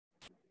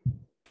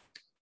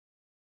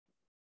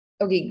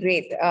Okay,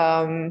 great.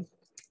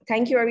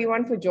 Thank you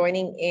everyone for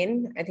joining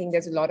in. I think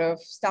there's a lot of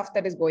stuff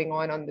that is going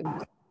on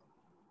the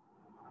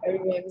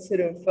everyone's sort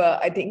of,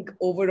 I think,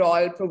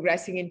 overall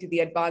progressing into the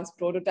advanced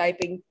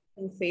prototyping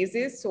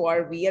phases. So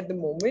are we at the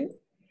moment.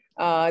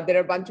 There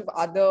are a bunch of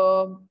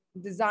other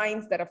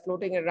designs that are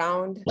floating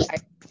around. I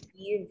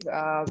believe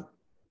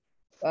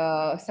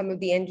some of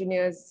the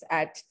engineers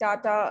at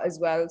Tata as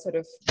well sort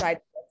of tried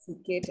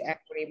Oxikit and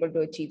were able to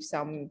achieve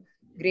some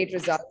great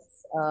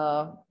results,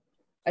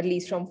 at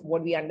least from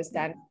what we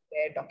understand,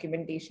 their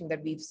documentation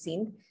that we've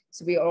seen.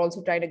 So we are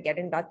also trying to get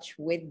in touch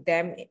with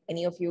them.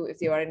 Any of you,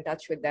 if you are in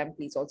touch with them,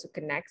 please also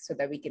connect so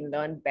that we can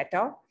learn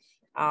better.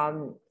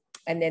 And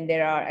then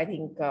there are, I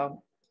think,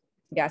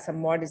 some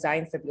more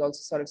designs that we're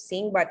also sort of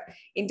seeing. But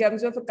in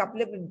terms of a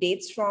couple of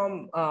updates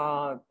from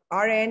our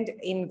end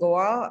in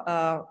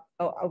Goa,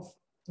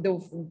 the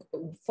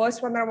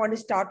first one that I want to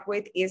start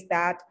with is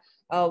that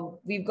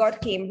we've got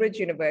Cambridge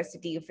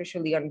University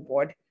officially on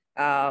board.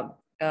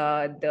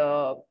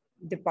 The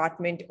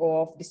Department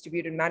of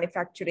Distributed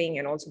Manufacturing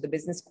and also the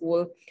business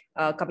school.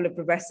 A couple of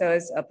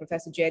professors,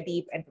 Professor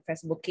Jaydeep and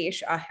Professor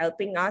Mukesh, are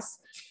helping us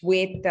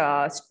with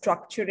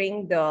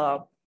structuring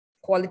the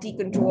quality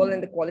control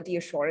and the quality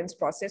assurance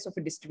process of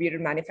a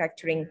distributed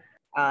manufacturing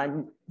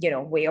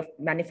way of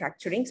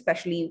manufacturing,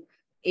 especially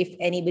if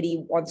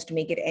anybody wants to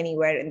make it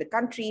anywhere in the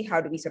country. How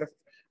do we sort of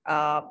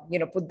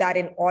put that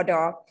in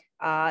order?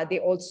 They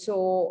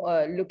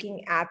also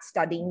looking at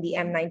studying the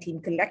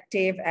M19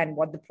 collective and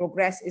what the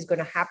progress is going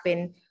to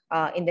happen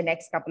in the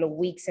next couple of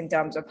weeks in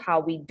terms of how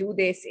we do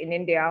this in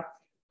India.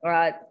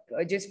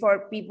 Just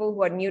for people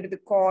who are new to the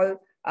call,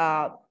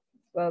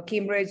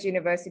 Cambridge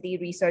University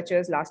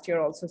researchers last year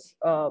also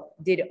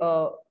did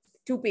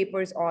 2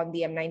 papers on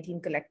the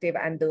M19 collective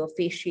and the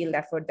face shield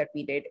effort that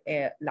we did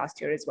last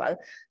year as well.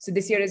 So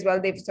this year as well,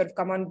 they've sort of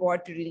come on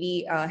board to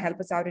really help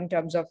us out in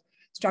terms of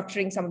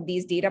structuring some of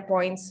these data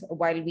points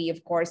while we,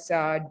 of course,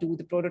 do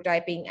the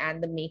prototyping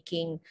and the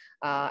making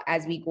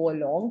as we go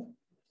along.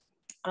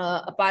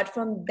 Apart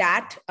from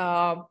that,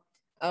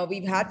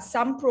 we've had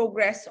some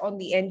progress on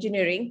the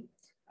engineering,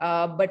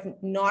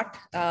 but not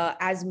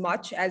as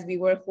much as we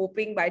were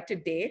hoping by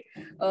today.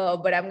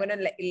 But I'm going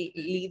to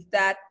leave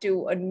that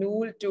to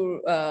Anul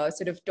to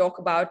sort of talk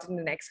about in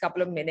the next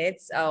couple of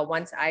minutes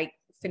once I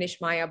finish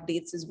my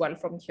updates as well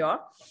from here.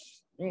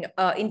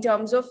 In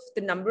terms of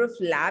the number of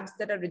labs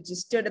that are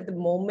registered at the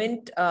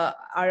moment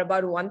are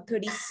about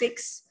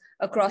 136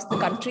 across the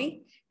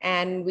country.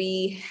 And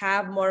we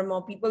have more and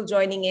more people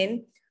joining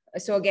in.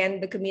 So again,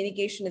 the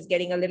communication is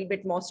getting a little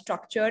bit more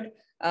structured.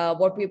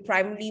 What we're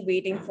primarily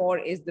waiting for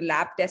is the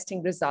lab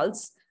testing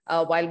results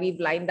while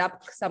we've lined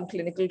up some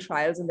clinical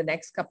trials in the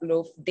next couple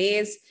of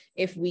days.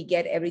 If we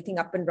get everything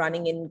up and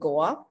running in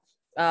Goa,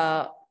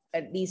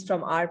 at least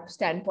from our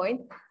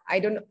standpoint. I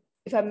don't know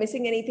if I'm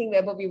missing anything,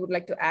 Weber, we would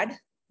like to add,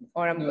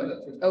 or I'm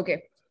good.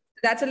 Okay.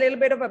 That's a little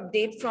bit of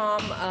update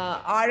from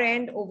our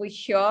end over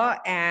here.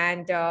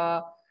 And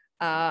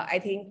I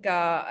think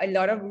a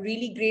lot of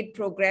really great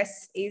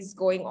progress is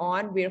going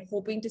on. We're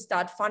hoping to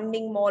start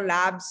funding more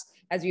labs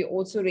as we're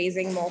also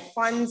raising more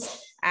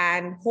funds.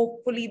 And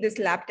hopefully this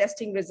lab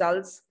testing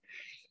results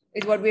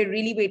is what we're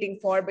really waiting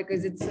for,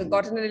 because it's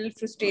gotten a little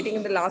frustrating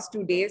in the last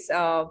 2 days,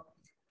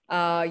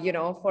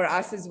 for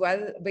us as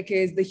well,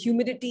 because the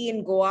humidity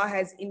in Goa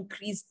has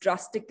increased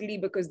drastically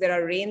because there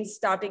are rains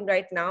starting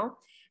right now.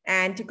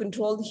 And to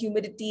control the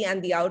humidity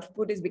and the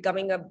output is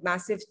becoming a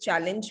massive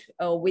challenge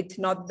with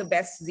not the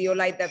best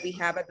zeolite that we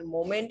have at the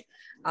moment.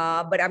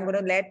 But I'm going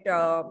to let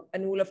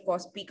Anul, of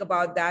course, speak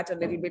about that a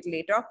little bit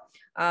later.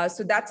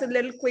 So that's a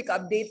little quick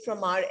update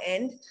from our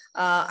end.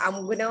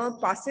 I'm going to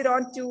pass it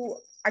on to,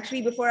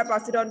 actually, before I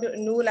pass it on to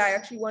Anul, I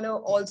actually want to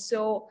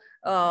also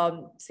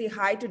say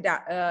hi to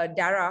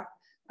Dara,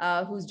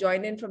 who's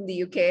joined in from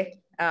the UK.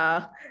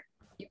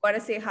 You want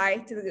to say hi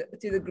to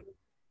the group?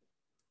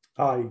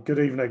 Hi, good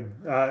evening.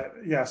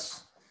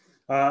 Yes,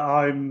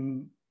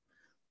 I'm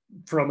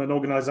from an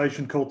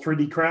organization called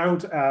 3D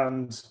Crowd,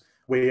 and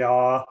we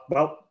are,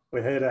 well,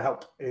 we're here to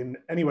help in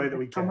any way that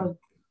we can.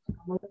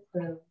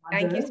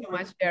 Thank you so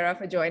much, Dara,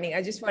 for joining.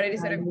 I just wanted to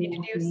sort of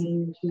introduce,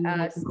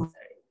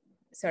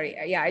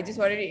 I just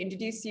wanted to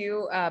introduce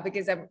you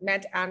because I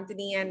met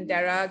Anthony and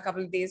Dara a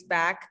couple of days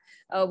back.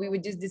 We were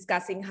just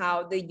discussing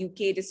how the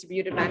UK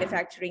distributed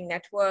manufacturing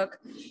network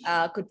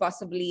could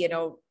possibly,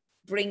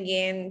 bring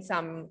in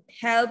some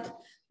help.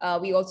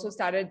 We also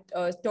started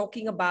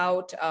talking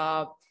about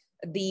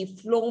the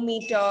flow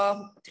meter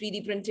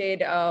 3D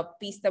printed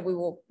piece that we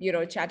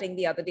were, chatting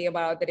the other day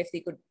about, that if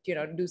they could,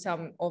 do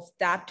some of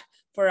that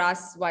for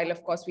us, while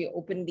of course we are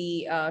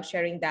openly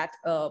sharing that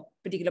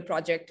particular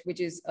project,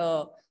 which is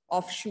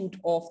offshoot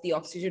of the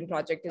oxygen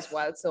project as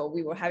well. So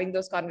we were having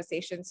those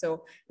conversations.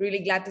 So really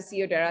glad to see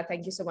you, Dara.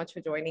 Thank you so much for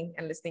joining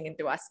and listening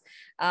into us.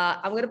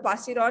 I'm going to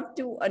pass it on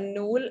to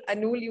Anul.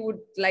 Anul, you would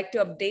like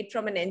to update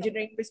from an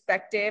engineering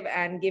perspective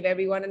and give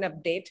everyone an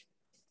update?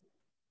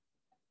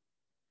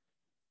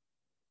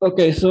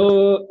 Okay,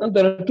 so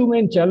there are 2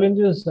 main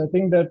challenges, I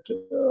think, that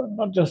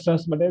not just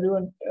us, but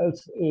everyone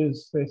else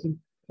is facing.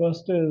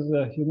 first is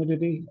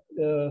humidity.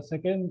 The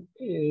second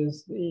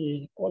is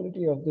the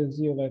quality of the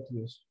zeolite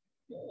used.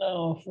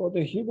 Now, for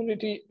the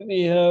humidity,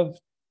 we have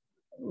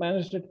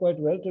managed it quite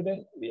well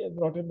today. We have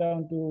brought it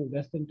down to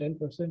less than 10%,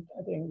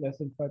 I think less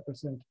than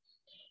 5%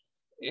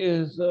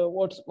 is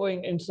what's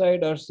going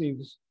inside our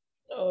sieves.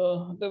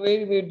 The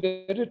way we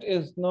did it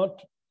is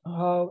not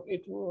how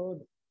it would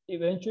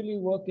eventually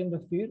work in the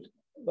field,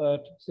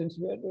 but since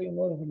we are doing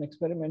more of an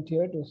experiment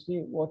here to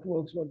see what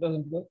works, what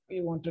doesn't work, we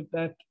wanted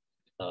that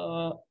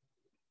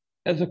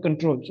as a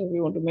control. So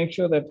we want to make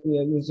sure that we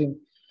are using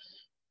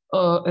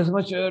as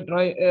much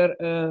dry air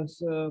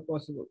as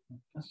possible.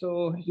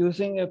 So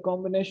using a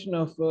combination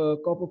of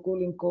copper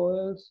cooling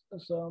coils,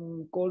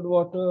 some cold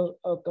water,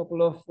 a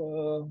couple of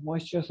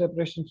moisture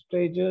separation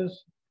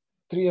stages,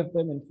 3 of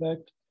them in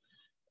fact,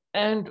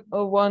 and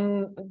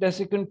one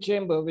desiccant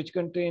chamber which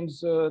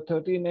contains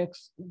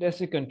 13x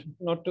desiccant,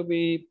 not to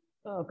be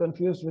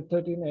confused with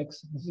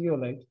 13x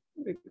zeolite,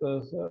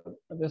 because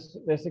this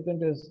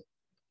desiccant is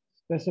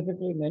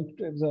specifically meant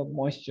to absorb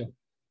moisture.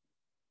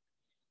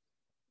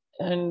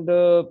 And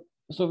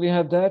so we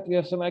have that, we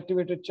have some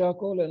activated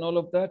charcoal and all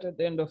of that at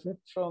the end of it,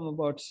 from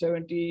about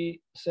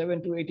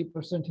 77 to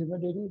 80%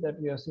 humidity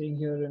that we are seeing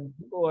here in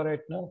Goa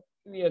right now.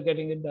 We are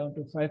getting it down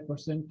to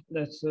 5%.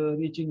 That's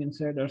reaching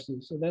inside our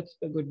sea. So that's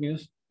the good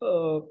news.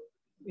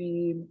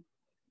 We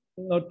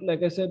not,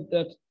 like I said,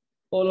 that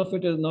all of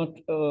it is not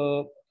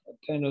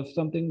kind of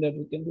something that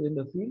we can do in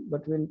the field,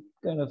 but we'll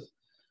kind of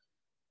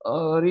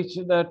reach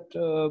that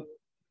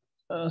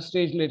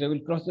stage later. We'll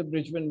cross the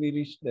bridge when we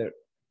reach there.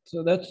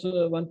 So that's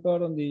one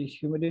part on the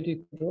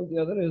humidity control. The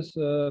other is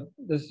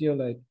the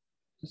zeolite.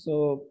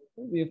 So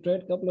we've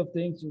tried a couple of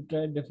things. We've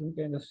tried different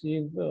kind of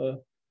sieve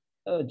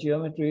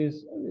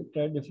geometries. We've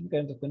tried different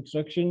kinds of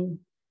construction.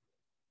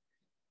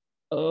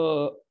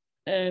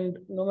 And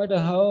no matter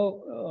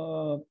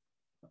how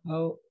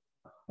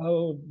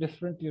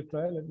different you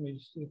try, let me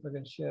see if I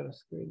can share a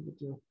screen with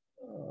you.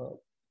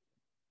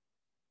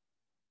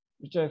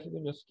 Which I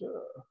can just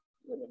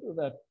let me do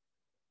that.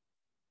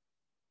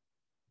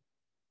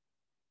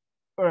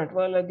 All right,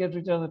 while I get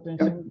Richard's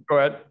attention. Go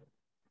ahead.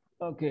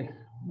 Okay.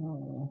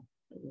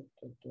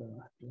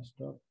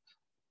 Desktop.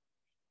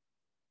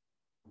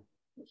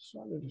 Just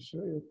wanted to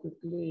show you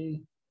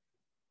quickly.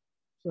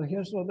 So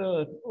here's what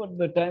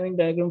the timing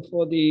diagram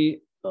for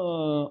the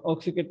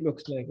Oxikit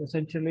looks like.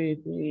 Essentially,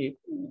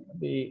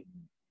 the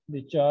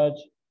charge,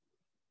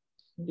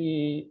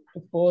 the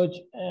forge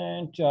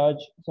and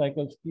charge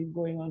cycles keep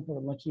going on for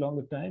a much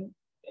longer time.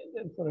 And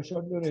then for a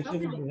short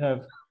duration, we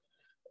have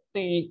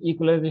the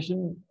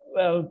equalization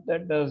valve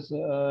that does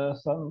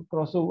some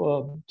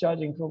crossover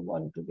charging from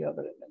one to the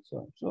other and so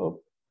on.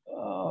 So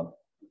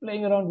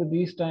playing around with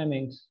these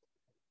timings,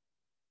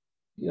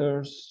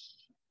 here's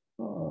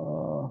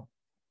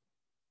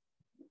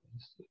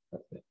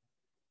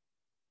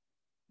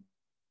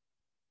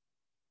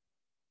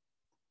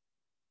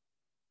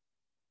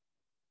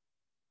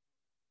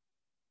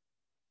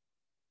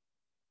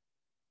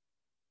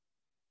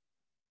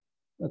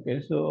okay,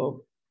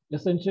 so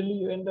essentially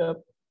you end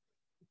up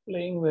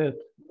playing with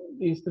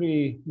these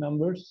three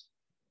numbers,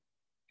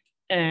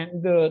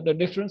 and the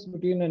difference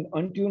between an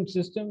untuned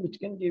system, which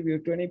can give you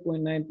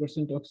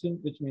 20.9% oxygen,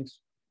 which means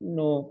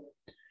no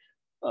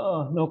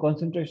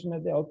concentration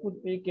at the output,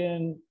 we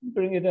can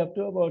bring it up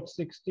to about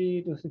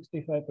 60 to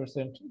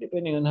 65%,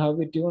 depending on how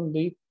we tune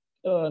the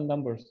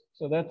numbers.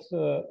 So that's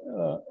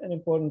an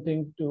important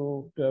thing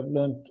to have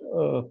learned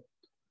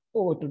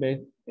over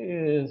today,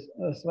 is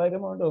a slight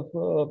amount of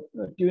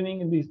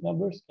tuning in these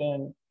numbers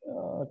can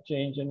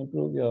change and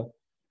improve your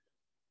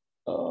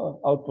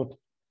output.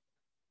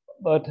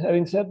 But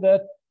having said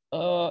that,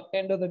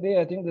 end of the day,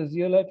 I think the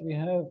zeolite we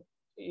have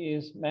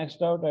is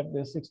maxed out at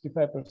the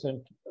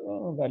 65%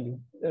 value.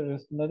 There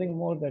is nothing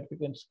more that we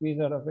can squeeze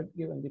out of it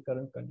given the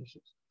current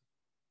conditions.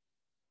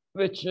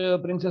 Which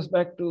brings us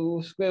back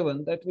to square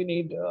one, that we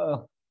need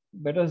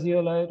better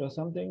zeolite or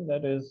something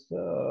that is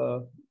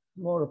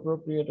more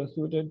appropriate or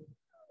suited.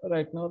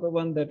 Right now, the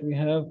one that we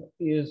have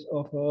is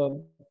of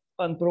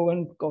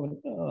unproven.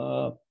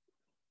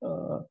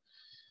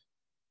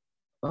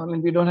 I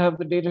mean, we don't have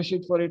the data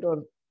sheet for it,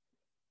 or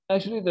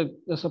actually the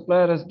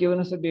supplier has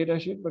given us a data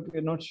sheet, but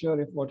we're not sure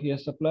if what he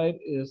has supplied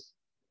is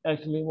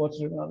actually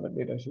what's written on the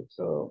data sheet.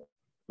 So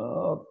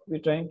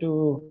we're trying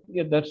to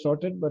get that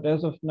sorted, but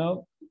as of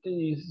now,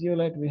 the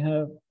zeolite we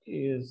have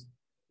is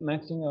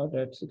maxing out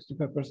at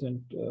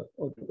 65%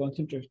 O2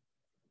 concentration.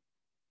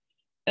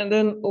 And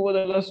then over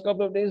the last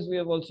couple of days, we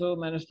have also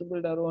managed to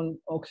build our own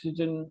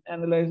oxygen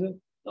analyzer.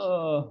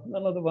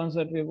 None of the ones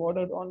that we've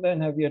ordered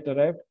online have yet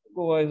arrived.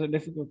 Goa is a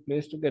difficult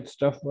place to get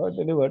stuff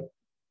delivered.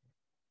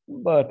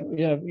 But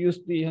we have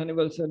used the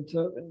Honeywell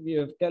sensor and we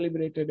have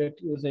calibrated it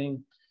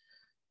using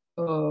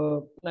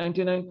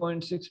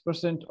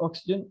 99.6%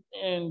 oxygen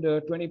and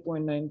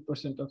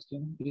 20.9%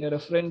 oxygen. We had a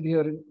friend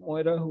here in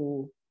Moira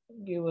who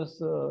gave us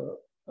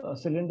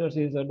cylinders.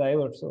 He's a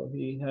diver, so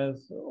he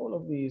has all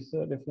of these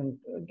different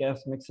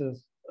gas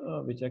mixes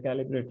which are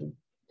calibrated.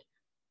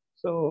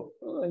 So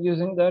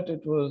using that,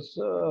 it was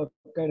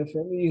kind of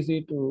fairly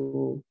easy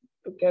to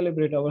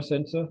calibrate our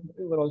sensor.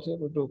 We were also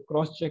able to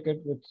cross-check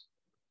it with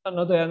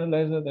another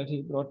analyzer that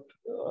he brought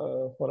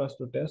for us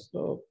to test.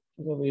 So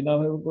we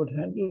now have a good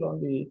handle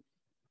on the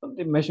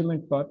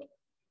measurement part.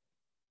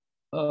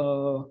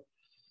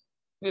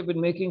 We've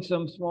been making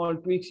some small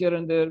tweaks here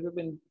and there. We've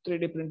been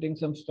 3D printing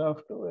some stuff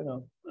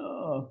to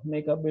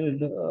make our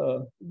build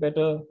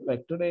better.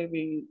 Like today,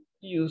 we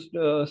used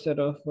a set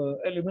of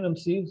aluminum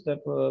sieves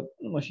that were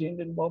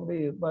machined in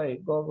Bombay by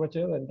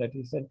Gorbachev and that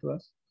he sent to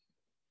us.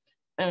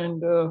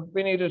 And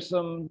we needed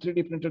some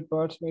 3D printed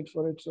parts made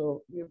for it.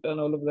 So we've done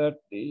all of that,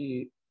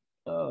 the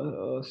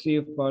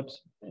sieve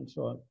parts and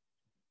so on.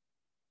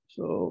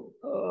 So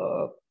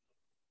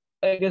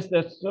I guess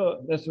that's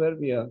where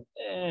we are.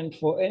 And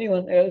for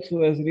anyone else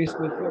who has reached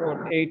with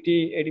around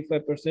 80,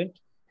 85%,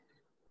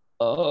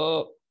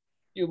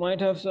 you might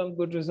have some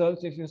good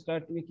results if you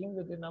start tweaking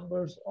with the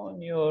numbers on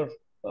your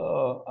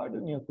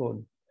Arduino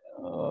code.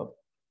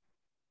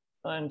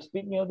 And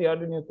speaking of the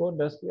Arduino code,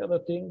 that's the other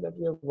thing that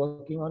we are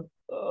working on.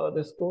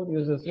 This code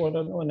uses what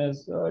are known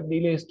as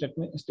delay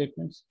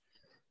statements.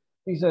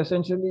 These are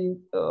essentially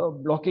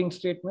blocking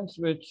statements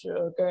which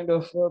kind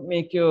of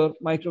make your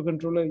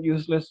microcontroller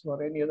useless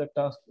for any other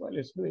task while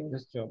it's doing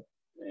this job.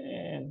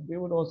 And we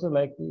would also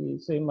like the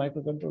same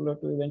microcontroller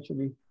to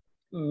eventually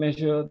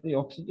measure the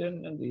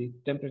oxygen and the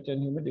temperature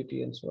and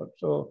humidity and so on.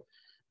 So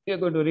we are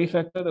going to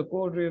refactor the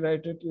code,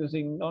 rewrite it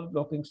using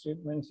non-blocking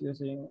statements,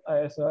 using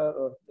ISR,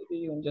 or maybe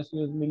even just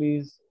use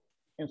millis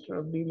instead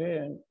of delay,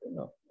 and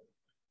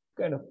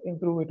kind of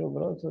improve it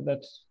overall. So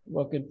that's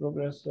work in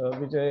progress.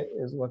 Vijay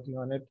is working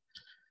on it.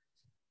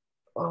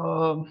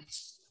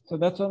 So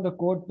that's on the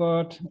code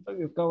part.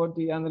 We've covered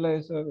the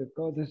analyzer, we've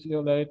covered the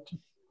zeolite,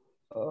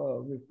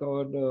 we've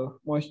covered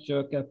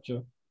moisture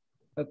capture.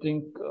 I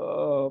think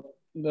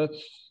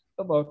that's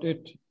about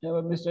it. Have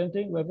I missed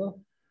anything, Weber?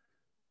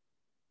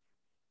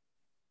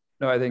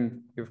 No, I think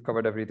you've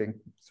covered everything.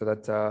 So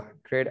that's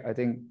great. I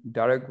think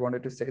Derek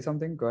wanted to say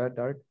something. Go ahead,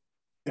 Derek.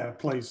 Yeah,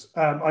 please.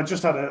 I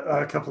just had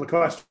a couple of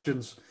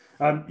questions.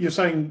 You're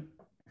saying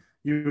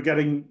you were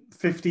getting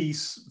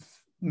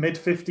mid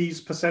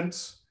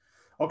 50s%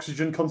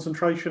 oxygen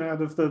concentration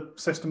out of the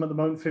system at the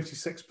moment,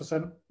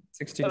 56%?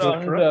 62.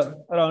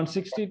 Around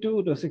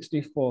 62 to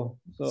 64.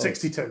 So.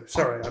 62,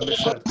 sorry, I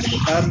missaid.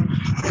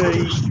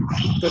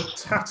 The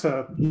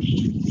Tata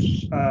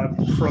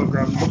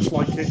program looks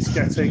like it's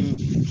getting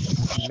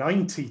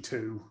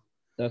 92.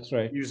 That's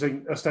right.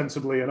 Using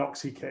ostensibly an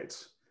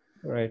Oxikit.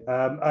 Right.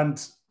 And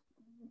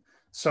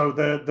so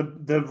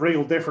the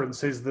real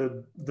difference is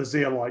the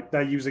zeolite.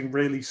 They're using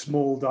really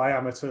small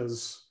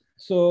diameters.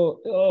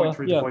 So 0.3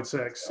 to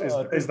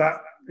 0.6.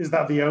 Is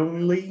that the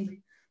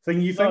only thing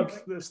you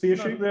think that's the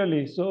issue? Not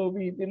really. So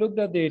we looked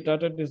at the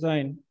Tata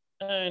design,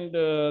 and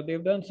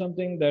they've done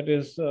something that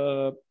is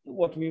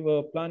what we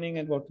were planning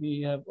and what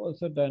we have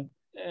also done,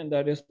 and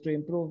that is to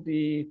improve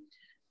the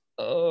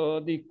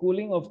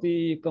cooling of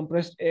the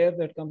compressed air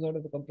that comes out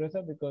of the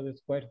compressor, because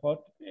it's quite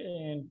hot,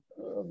 and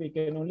we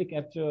can only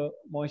capture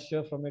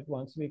moisture from it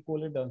once we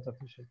cool it down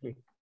sufficiently.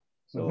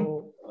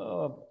 So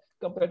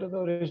compared to the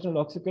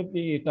original Oxikit,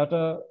 the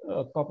Tata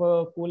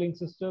copper cooling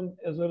system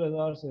as well as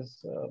ours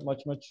is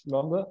much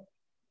longer.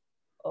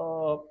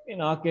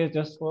 In our case,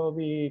 just for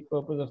the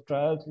purpose of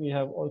trials, we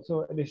have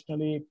also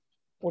additionally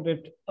put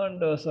it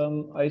under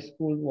some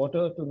ice-cooled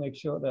water to make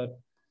sure that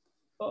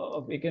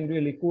we can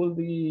really cool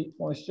the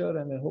moisture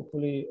and then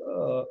hopefully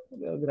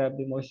grab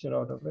the moisture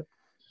out of it.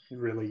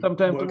 Really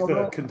sometime work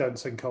tomorrow. The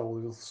condensing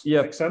coal.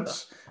 Yep. Makes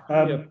sense.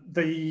 Yep.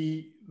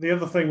 The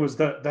other thing was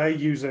that they're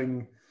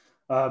using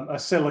a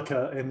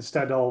silica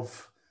instead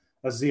of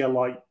a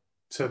zeolite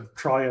to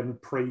try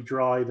and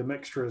pre-dry the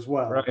mixture as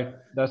well. Right,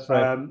 that's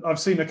right. I've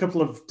seen a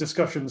couple of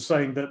discussions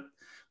saying that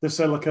the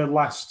silica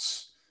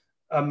lasts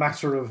a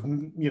matter of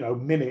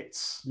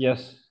minutes.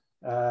 Yes.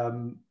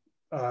 And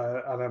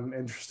I'm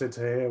interested to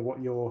hear what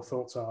your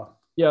thoughts are.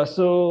 Yeah,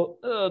 so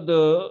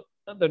the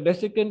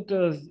desiccant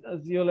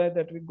zeolite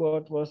that we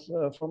got was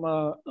from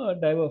a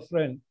diver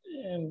friend,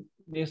 and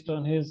based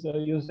on his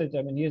usage,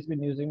 I mean, he has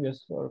been using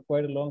this for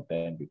quite a long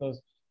time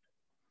because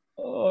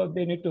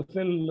they need to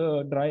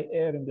fill dry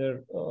air in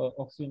their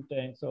oxygen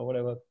tanks or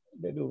whatever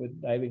they do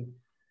with diving.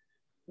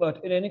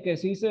 But in any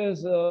case, he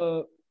says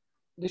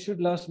this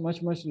should last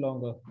much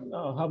longer.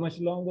 Now, how much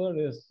longer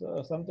is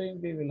something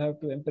we will have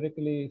to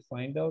empirically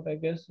find out, I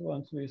guess,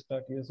 once we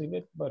start using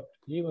it. But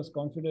he was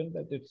confident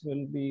that it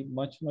will be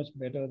much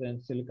better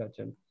than silica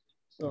gel.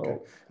 So okay.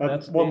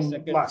 that's the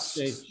second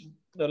stage.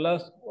 The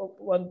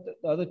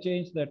other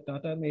change that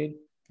Tata made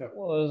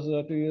was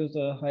to use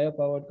a higher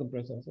powered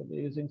compressor. So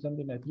they're using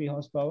something like 3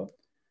 horsepower,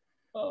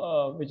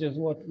 which is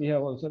what we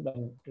have also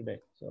done today.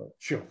 So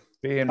sure.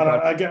 And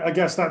I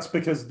guess that's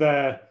because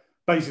they're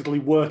basically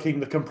working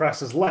the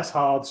compressors less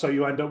hard, so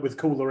you end up with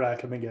cooler air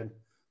coming in.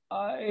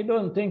 I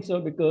don't think so,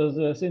 because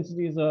since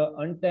these are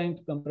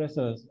untanked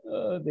compressors,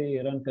 they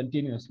run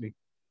continuously.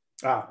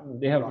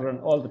 They have to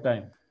run all the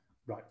time.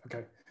 Right.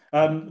 Okay.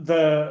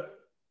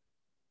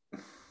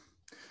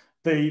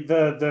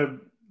 The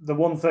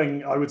one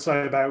thing I would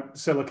say about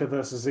silica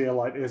versus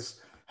zeolite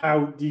is,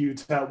 how do you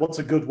tell, what's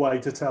a good way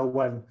to tell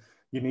when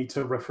you need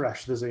to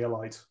refresh the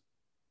zeolite?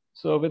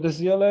 So with the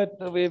zeolite,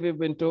 the way we've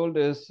been told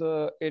is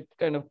it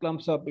kind of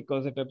clumps up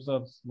because it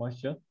absorbs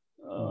moisture.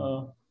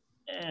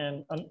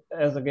 And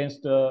as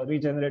against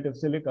regenerative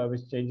silica,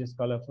 which changes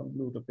color from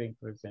blue to pink,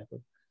 for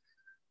example.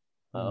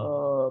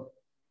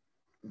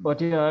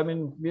 But yeah, I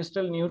mean, we're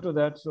still new to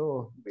that,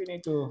 so we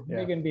need to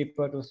dig in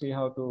deeper to see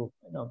how to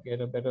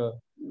get a better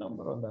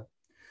number on that.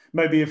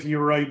 Maybe if you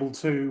were able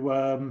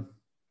to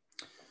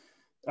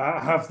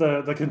have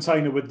the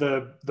container with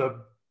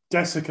the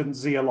desiccant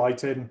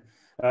zeolite in,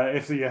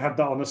 if you had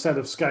that on a set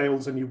of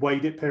scales and you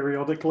weighed it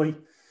periodically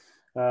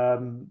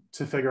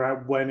to figure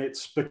out when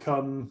it's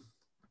become,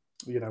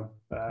 when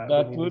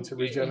you need to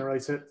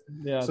regenerate it.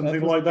 Yeah,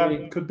 something like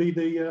that could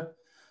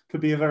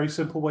be a very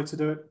simple way to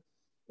do it.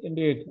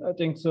 Indeed, I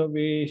think so.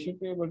 We should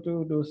be able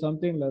to do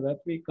something like that.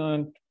 We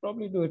can't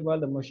probably do it while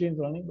the machine's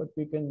running, but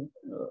we can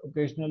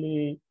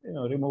occasionally,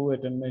 remove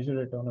it and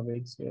measure it on a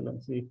weight scale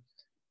and see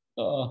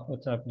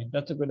what's happening.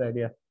 That's a good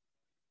idea.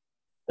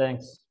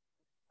 Thanks.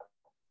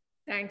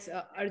 Thanks.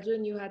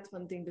 Arjun, you had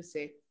something to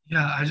say.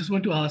 Yeah, I just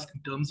want to ask,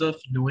 in terms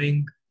of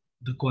knowing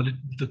the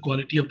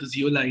quality of the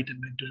zeolite and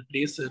when to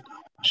replace it,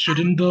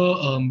 shouldn't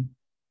the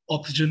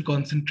oxygen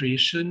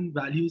concentration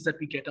values that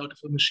we get out of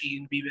a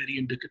machine be very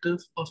indicative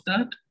of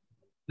that?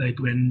 Like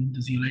when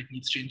the zeolite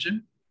needs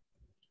changing?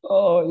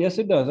 Oh, yes,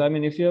 it does. I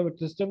mean, if you have a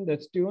system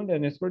that's tuned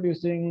and it's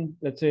producing,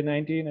 let's say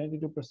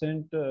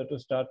 92% to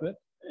start with,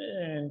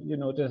 and you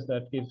notice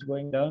that keeps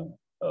going down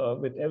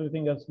with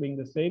everything else being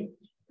the same,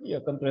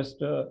 your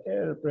compressed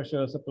air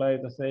pressure supply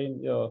is the same,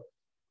 your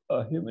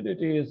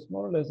humidity is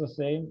more or less the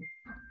same,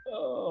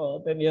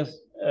 then yes,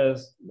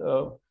 as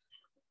the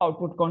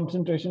output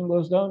concentration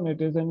goes down,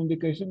 it is an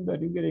indication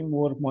that you're getting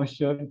more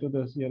moisture into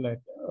the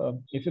zeolite.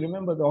 If you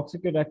remember, the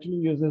Oxikit actually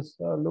uses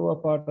the lower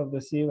part of the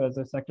sieve as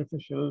a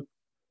sacrificial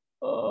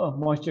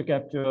moisture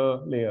capture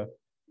layer.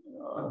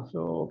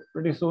 So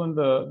pretty soon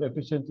the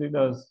efficiency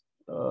does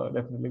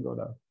definitely go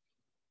down.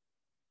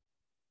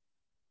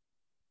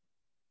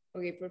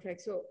 Okay,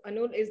 perfect. So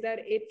Anul, is that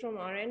it from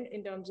our end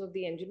in terms of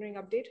the engineering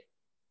update?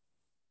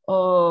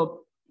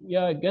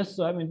 Yeah, I guess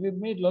so. I mean, we've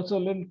made lots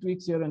of little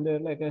tweaks here and there.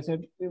 Like I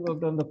said, we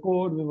worked on the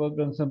code, we worked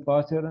on some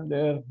parts here and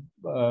there,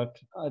 but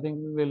I think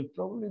we will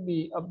probably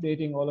be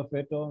updating all of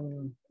it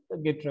on the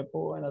Git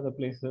repo and other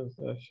places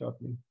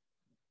shortly.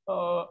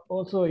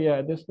 Also, yeah,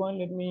 at this point,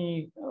 let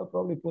me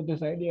probably put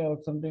this idea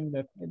out, something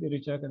that maybe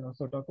Richa can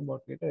also talk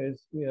about later,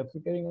 is we are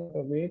figuring out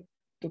a way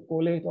to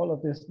collate all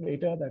of this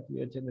data that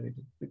we are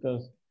generating,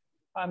 because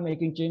I'm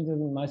making changes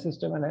in my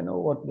system and I know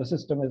what the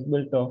system is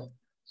built of.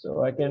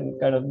 So I can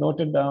kind of note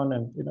it down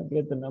and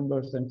get the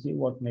numbers and see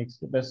what makes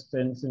the best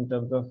sense in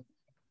terms of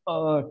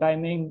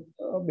timing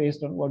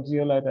based on what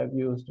zeolite I've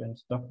used and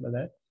stuff like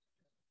that.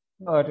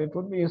 But it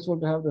would be useful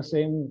to have the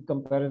same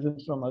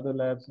comparisons from other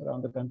labs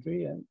around the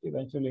country and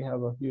eventually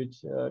have a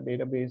huge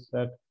database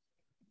that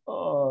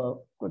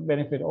could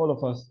benefit all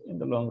of us in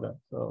the long run.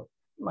 So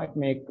might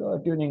make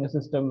tuning a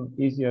system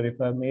easier. If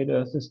I made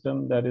a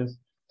system that is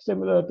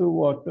similar to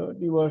what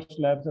diverse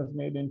labs have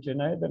made in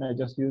Chennai, then I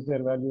just use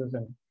their values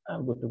and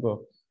I'm good to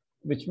go,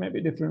 which may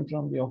be different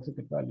from the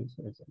Oxikit values,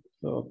 for example.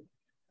 So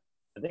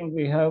I think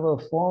we have a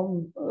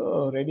form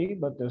ready,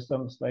 but there's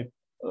some slight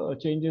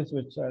changes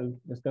which I'll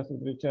discuss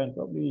with Richa, and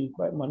probably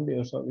by Monday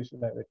or so we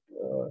should have it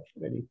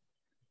ready.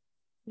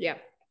 Yeah.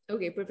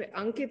 Okay, perfect.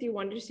 Ankit, you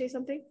wanted to say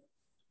something?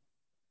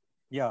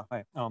 Yeah,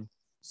 hi.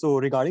 So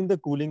regarding the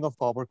cooling of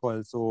copper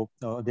coil, so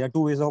there are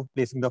two ways of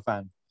placing the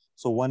fan.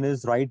 So one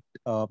is right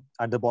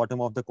at the bottom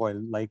of the coil,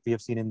 like we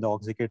have seen in the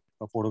Oxikit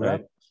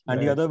photograph. Right. And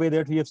the other way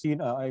that we have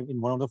seen in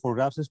one of the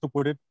photographs is to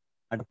put it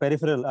at a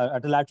peripheral,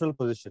 at a lateral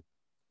position.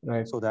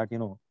 Right. So that,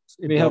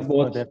 we have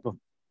both.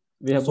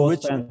 We have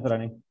both fans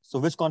running. So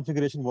which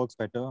configuration works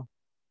better?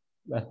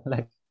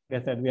 Like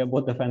I said, we have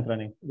both the fans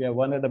running. We have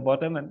one at the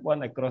bottom and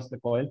one across the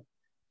coil.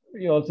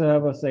 We also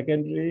have a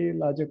secondary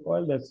larger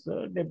coil that's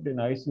dipped in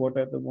ice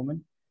water at the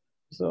moment.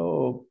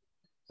 So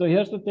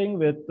here's the thing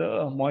with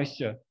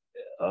moisture.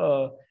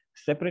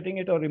 Separating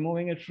it or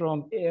removing it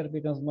from air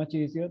becomes much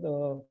easier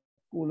the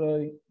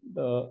cooler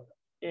the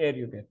air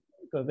you get,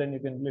 because then you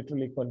can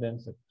literally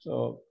condense it.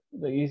 So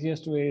the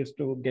easiest way is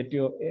to get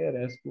your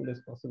air as cool as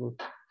possible.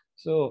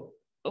 So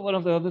one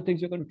of the other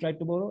things you're going to try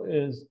tomorrow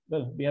is,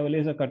 well, we have a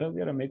laser cutter,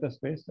 we are a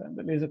makerspace, and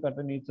the laser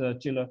cutter needs a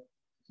chiller.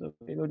 So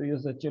we're going to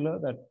use the chiller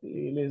that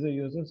the laser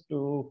uses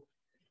to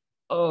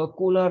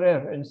cool our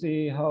air and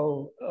see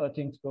how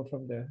things go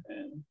from there.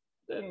 And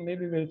then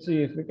maybe we'll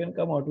see if we can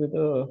come out with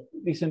a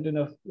decent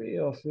enough way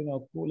of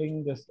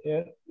cooling this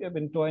air. We have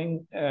been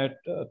toying at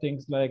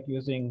things like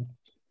using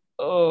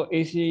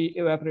AC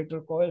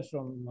evaporator coils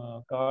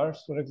from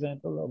cars, for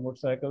example, or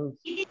motorcycles,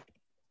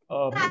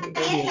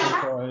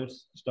 radiator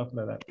coils, stuff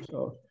like that.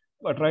 So,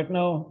 but right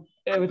now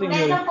everything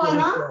here is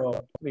closed,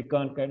 so we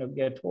can't kind of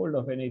get hold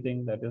of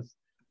anything that is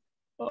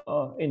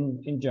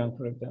in junk,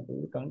 for example.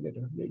 We can't get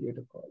a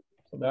radiator coil.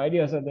 So the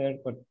ideas are there,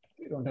 but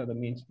we don't have the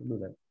means to do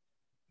that.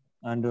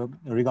 And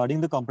regarding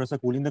the compressor,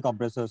 cooling the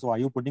compressor, so are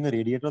you putting a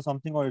radiator or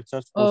something, or it's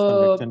just forced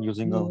convection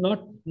using a...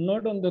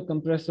 Not on the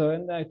compressor.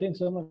 And I think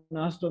someone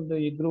asked on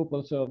the group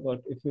also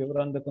about if we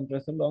run the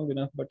compressor long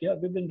enough. But yeah,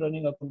 we've been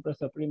running a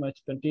compressor pretty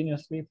much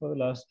continuously for the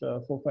last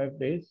 4-5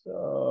 days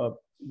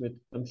with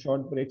some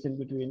short breaks in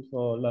between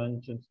for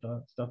lunch and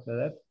stuff like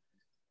that.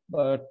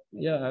 But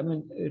yeah, I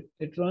mean,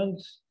 it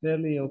runs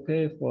fairly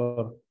okay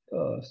for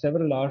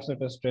several hours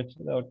at a stretch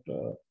without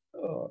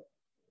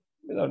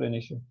an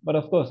issue. But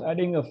of course,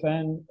 adding a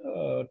fan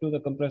to the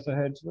compressor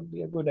heads would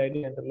be a good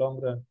idea in the long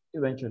run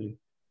eventually.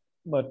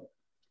 But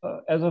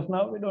as of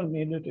now, we don't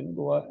need it in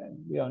Goa, and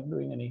we aren't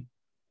doing any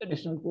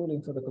additional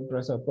cooling for the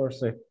compressor per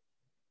se.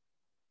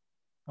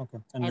 Okay.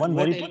 And At one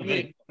what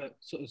very...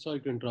 LP, sorry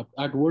to interrupt.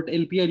 At what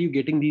LP are you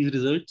getting these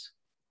results?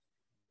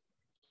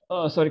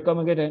 Sorry, come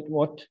again. At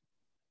what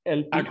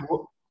LP? At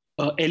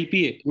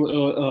LPA,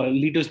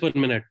 liters per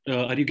minute.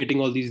 Are you getting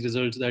all these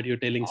results that you're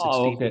telling 60?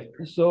 Okay.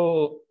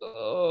 So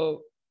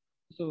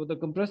the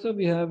compressor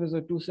we have is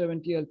a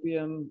 270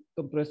 LPM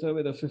compressor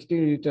with a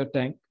 50-liter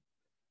tank.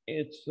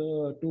 It's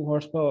 2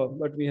 horsepower,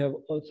 but we have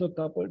also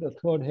coupled a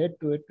third head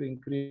to it to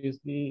increase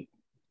the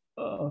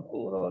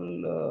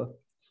overall,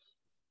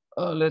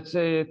 let's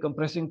say,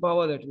 compressing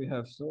power that we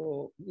have.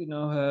 So we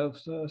now have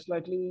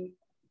slightly,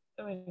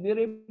 I mean, we're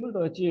able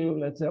to achieve,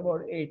 let's say,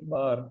 about 8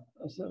 bar,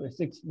 sorry,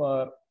 6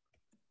 bar,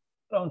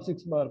 around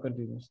 6 bar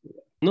continuously.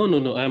 No.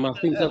 I'm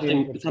asking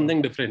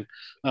something different.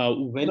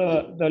 When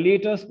the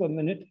liters per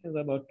minute is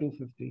about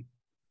 250.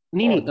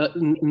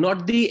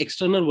 Not the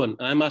external one.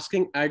 I'm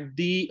asking at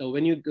the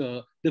when you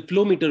the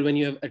flow meter when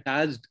you have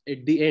attached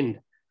at the end.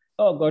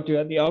 Oh, got you.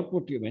 At the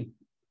output, you mean?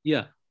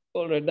 Yeah.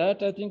 All right.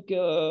 That I think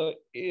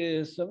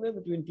is somewhere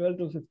between 12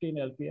 to 15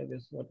 LPM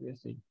is what we are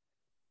seeing.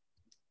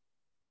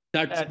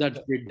 That's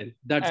great then.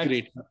 That's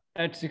great.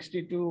 At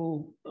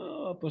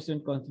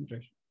 62%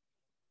 concentration.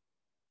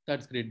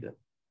 That's great then.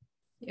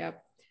 Yeah.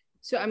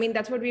 So I mean,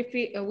 that's what we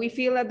feel. We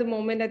feel at the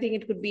moment. I think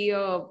it could be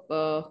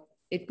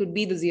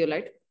the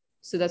zeolite.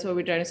 So that's what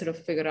we're trying to sort of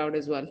figure out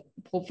as well.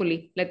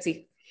 Hopefully, let's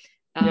see.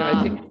 Yeah,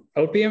 I think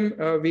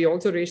LPM, we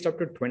also reached up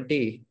to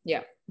 20.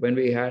 Yeah. When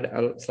we had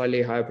a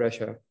slightly higher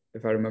pressure,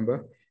 if I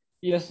remember.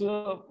 Yes,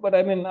 but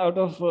I mean, out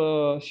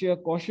of sheer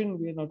caution,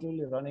 we're not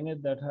really running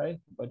it that high.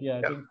 But yeah,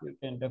 I think we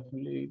can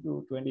definitely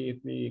do 20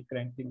 if we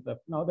crank things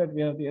up. Now that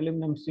we have the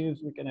aluminum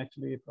seals, we can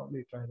actually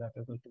probably try that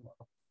as well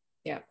tomorrow.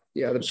 Yeah.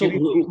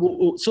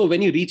 So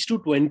when you reach to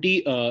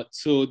 20,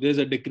 so there's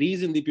a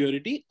decrease in the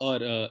purity, or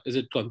is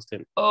it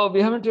constant? Oh,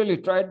 we haven't really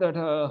tried that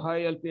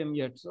high LPM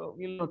yet. So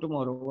we'll know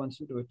tomorrow once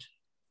we do it.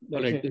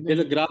 All right. There's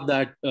a graph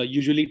that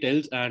usually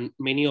tells, and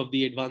many of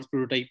the advanced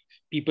prototype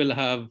people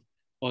have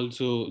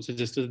also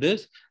suggested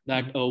this,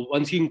 that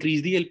once you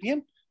increase the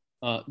LPM,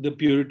 the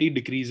purity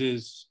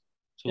decreases.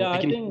 So yeah,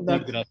 I think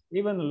that's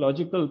even a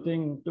logical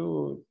thing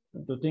to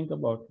think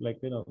about.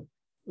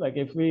 Like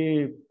if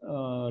we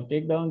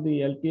take down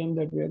the LPM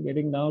that we are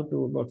getting now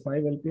to about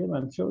 5 LPM,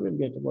 I'm sure we'll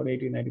get about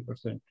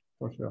 80-90%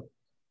 for sure.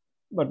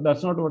 But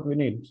that's not what we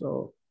need.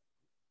 So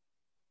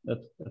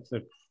that's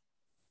it.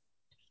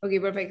 Okay,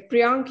 perfect.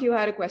 Priyank, you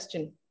had a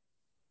question.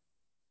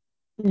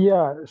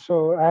 Yeah,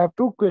 so I have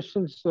 2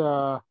 questions.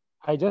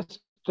 I just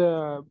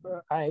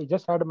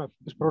had my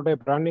first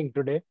prototype running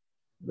today.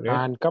 Great.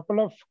 And couple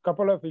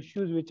of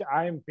issues which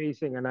I am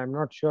facing, and I'm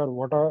not sure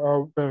what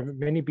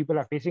many people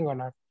are facing or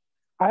not.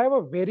 I have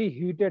a very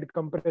heated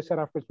compressor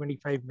after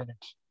 25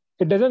 minutes.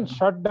 It doesn't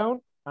shut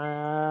down.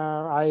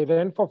 I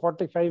ran for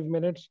 45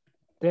 minutes.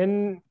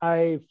 Then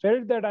I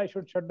felt that I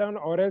should shut down,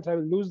 or else I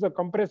will lose the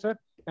compressor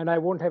and I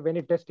won't have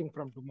any testing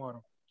from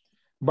tomorrow.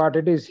 But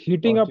it is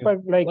heating up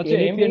like what's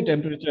your ambient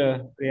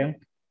temperature, Priyank?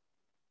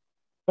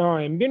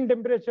 Ambient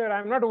temperature,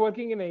 I'm not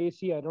working in an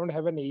AC. I don't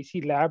have an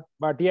AC lab.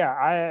 But yeah,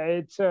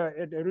 it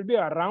will be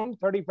around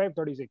 35,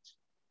 36.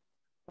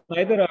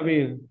 Neither are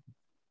we.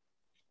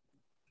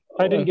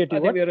 I didn't get you.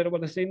 I think we are at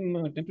about the same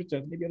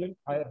temperature, maybe a little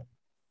higher.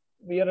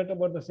 We are at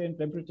about the same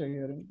temperature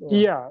here.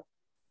 Yeah.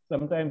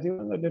 Sometimes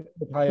even a little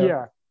bit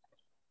higher.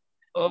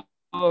 Yeah.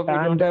 We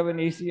don't have an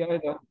AC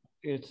either.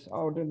 It's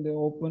out in the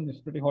open.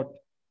 It's pretty hot.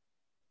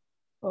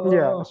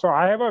 Yeah. So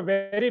I have a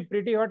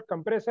pretty hot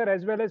compressor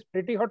as well as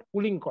pretty hot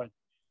cooling coil.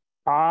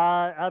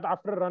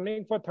 After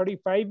running for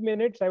 35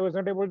 minutes, I was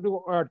not able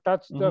to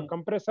touch the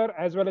compressor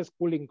as well as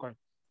cooling coil.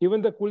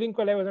 Even the cooling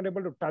coil, I was not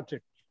able to touch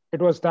it.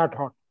 It was that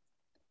hot.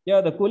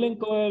 Yeah, the cooling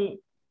coil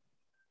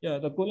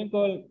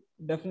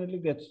definitely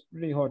gets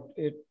pretty hot.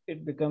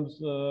 It becomes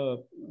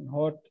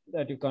hot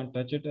that you can't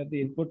touch it at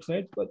the input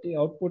side, but the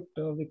output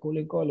of the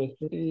cooling coil is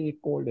pretty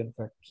cold, in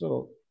fact.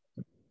 So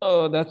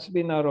that's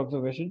been our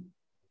observation.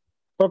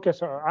 Okay,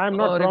 so I'm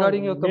not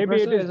regarding wrong. your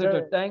compressor, is it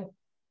a tank?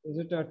 Is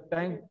it a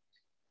tank?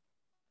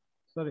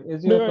 Sorry,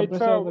 is your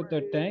compressor with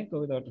a tank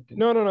or without a tank?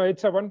 No.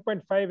 It's a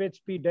 1.5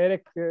 HP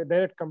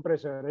direct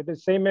compressor. It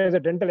is same as a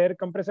dental air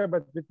compressor,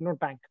 but with no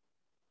tank.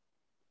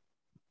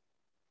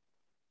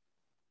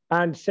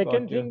 And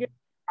second thing is,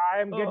 I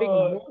am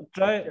getting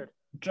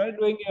try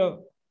doing your.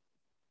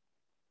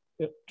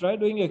 try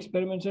doing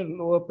experiments at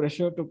lower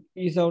pressure to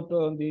ease out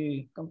on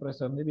the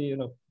compressor. Maybe,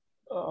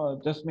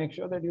 just make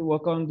sure that you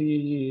work on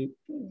the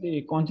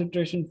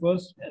concentration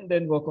first and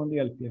then work on the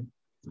LPM.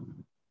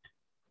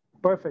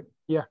 Perfect.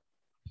 Yeah.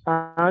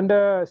 And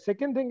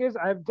second thing is,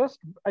 I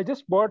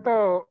just bought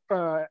a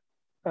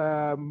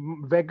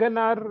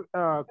Wegener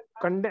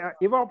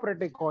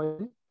evaporator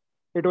coil.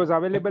 It was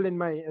available in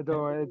my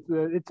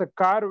it's a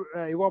car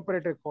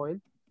evaporator coil,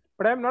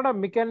 but I'm not a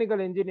mechanical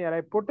engineer.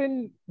 I put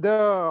in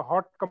the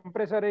hot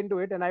compressor into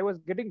it, and I was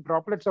getting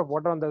droplets of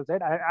water on the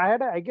side.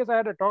 I guess I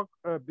had a talk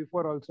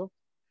before also,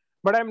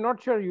 but I'm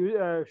not sure.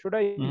 Should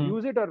I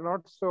use it or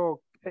not?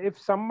 So if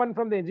someone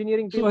from the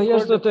engineering team. So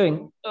here's the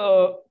thing.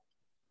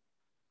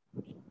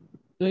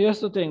 So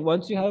here's the thing,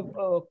 once you have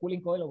a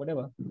cooling coil or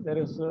whatever, there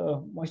is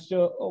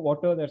moisture or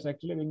water that's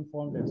actually being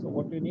formed there. So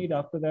what you need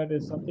after that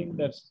is something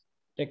that's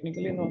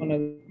technically known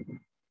as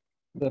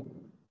the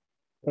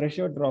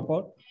pressure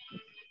dropout.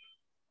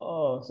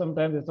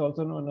 Sometimes it's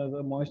also known as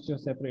a moisture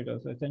separator.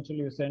 So essentially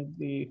you send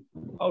the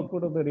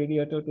output of the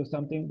radiator to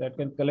something that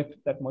can collect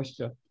that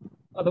moisture.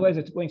 Otherwise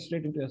it's going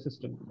straight into your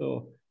system.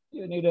 So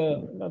you need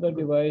another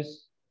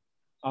device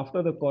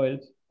after the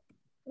coils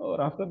or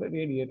after the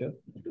radiator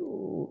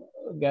to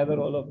gather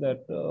all of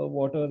that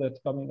water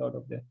that's coming out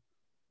of there.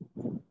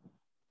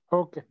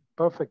 Okay,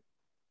 perfect.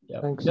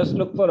 Yeah, thanks. Just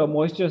look for a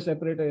moisture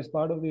separator as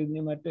part of these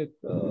pneumatic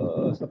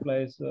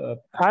supplies.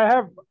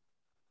 I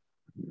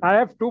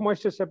have two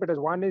moisture separators.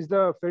 One is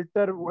the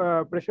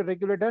filter pressure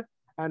regulator,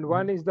 and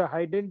one is the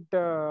hydrant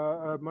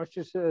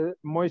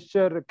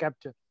moisture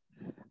capture.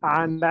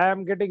 And I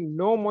am getting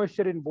no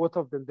moisture in both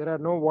of them. There are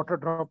no water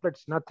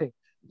droplets, nothing.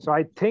 So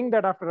I think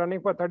that after running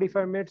for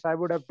 35 minutes, I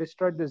would have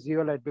destroyed the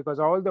zeolite because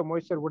all the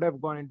moisture would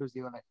have gone into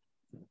zeolite.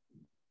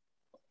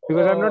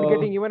 Because I'm not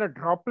getting even a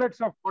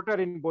droplets of water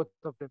in both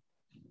of them.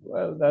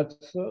 Well,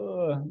 that's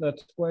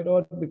quite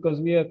odd because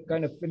we are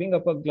kind of filling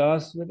up a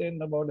glass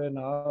within about an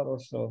hour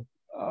or so,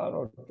 hour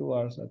or 2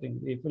 hours. I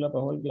think we fill up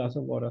a whole glass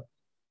of water.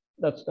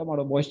 That's the amount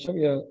of moisture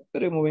we are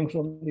removing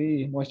from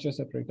the moisture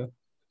separator.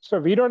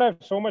 So we don't have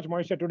so much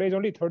moisture. Today is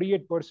only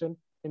 38%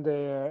 in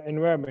the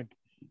environment.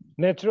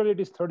 Naturally, it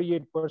is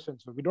 38%.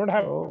 So we don't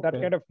have that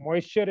kind of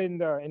moisture in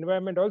the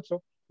environment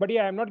also. But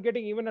yeah, I'm not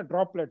getting even a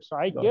droplet. So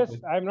I guess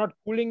I'm not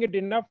cooling it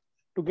enough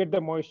to get the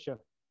moisture.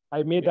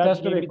 I made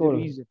that maybe the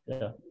reason.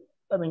 Yeah.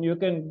 I mean, you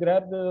can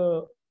grab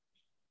you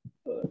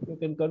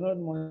can convert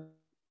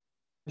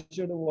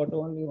moisture to water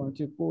only once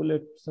you cool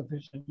it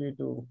sufficiently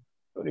to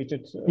reach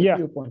its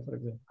dew point, for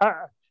example.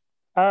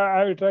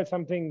 I will try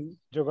something,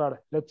 Jogad.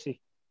 Let's see.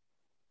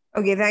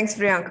 Okay, thanks,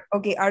 Priyank.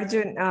 Okay,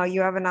 Arjun, you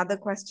have another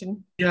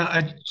question? Yeah,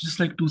 I just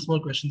like two small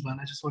questions. One,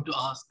 I just want to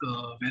ask,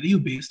 where are you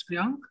based,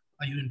 Priyank?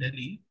 Are you in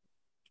Delhi?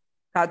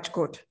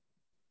 Rajkot.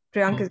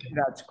 Priyank is in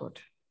Rajkot.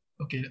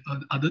 Okay,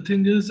 other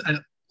thing is,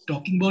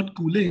 talking about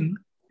cooling,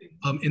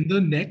 in the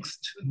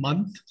next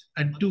month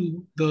and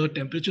two, the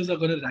temperatures are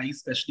going to rise,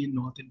 especially in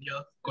North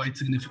India, quite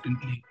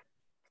significantly.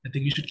 I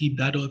think we should keep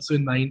that also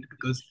in mind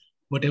because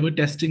whatever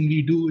testing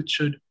we do, it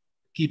should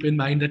keep in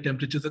mind that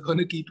temperatures are going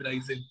to keep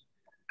rising.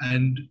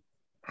 And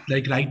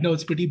like right now,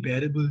 it's pretty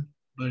bearable,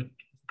 but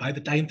by the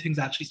time things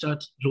actually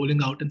start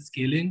rolling out and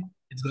scaling,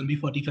 it's going to be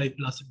 45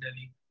 plus in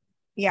Delhi.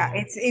 Yeah,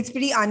 it's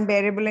pretty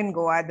unbearable in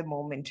Goa at the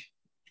moment.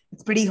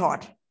 It's pretty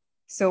hot.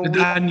 So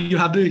and you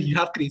have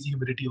crazy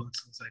humidity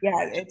also. So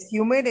yeah, it's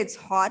humid, it's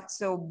hot.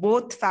 So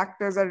both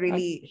factors are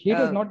really. And heat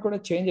is not going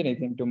to change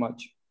anything too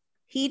much.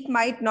 Heat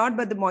might not,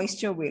 but the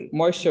moisture will.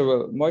 Moisture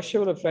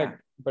will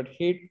affect, but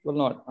heat will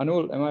not.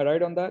 Anul, am I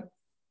right on that?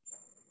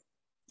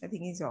 I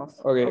think he's off.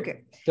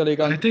 Okay.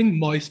 I think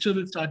moisture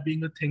will start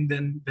being a thing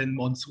then when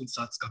monsoon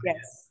starts coming.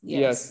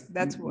 Yes,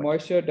 that's what.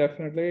 Moisture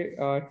definitely.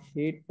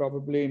 Heat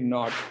probably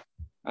not.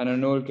 And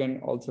Anul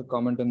can also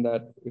comment on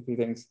that if he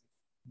thinks.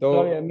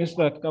 Though, sorry, I missed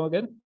that. Come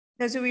again.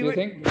 No, so you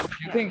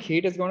think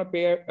heat is going to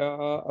play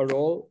a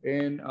role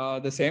in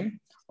the same,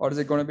 or is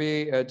it going to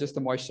be just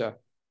the moisture?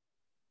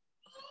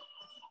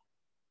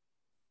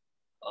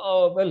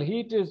 Well,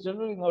 heat is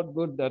generally not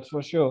good, that's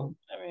for sure.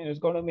 I mean, it's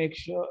going to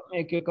make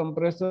your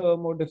compressor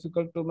more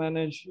difficult to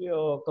manage.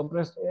 Your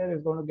compressed air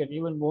is going to get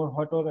even more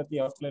hotter at the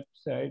outlet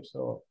side.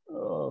 So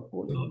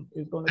cooling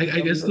is going to be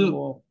I guess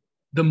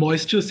the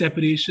moisture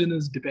separation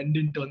is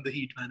dependent on the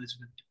heat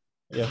management.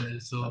 Yeah.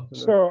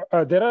 So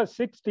there are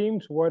 6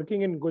 teams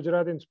working in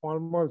Gujarat in small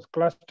malls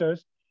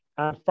clusters,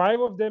 and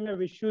 5 of them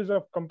have issues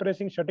of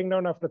compressing shutting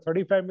down after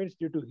 35 minutes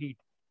due to heat.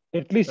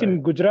 At least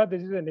in Gujarat,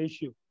 this is an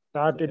issue.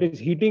 That it is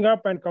heating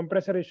up and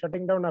compressor is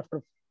shutting down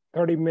after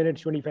 30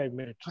 minutes, 25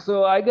 minutes.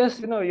 So I guess,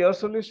 your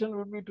solution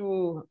would be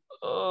to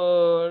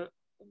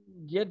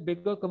get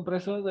bigger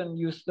compressors and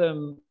use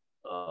them,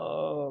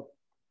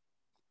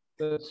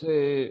 let's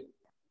say,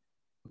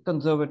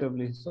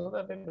 conservatively so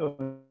that they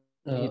don't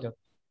heat up.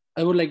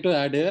 I would like to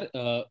add here,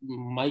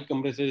 my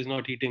compressor is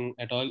not heating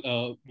at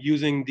all.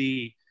 Using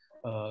the,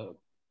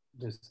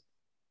 this,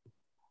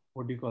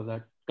 what do you call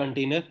that?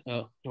 Container?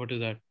 What is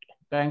that?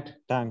 Tank.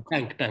 I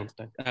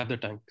have the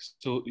tank.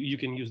 So you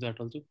can use that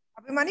also.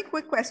 Abhimanyu,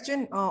 quick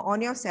question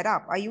on your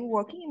setup. Are you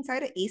working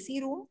inside an AC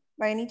room?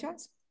 by any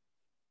chance?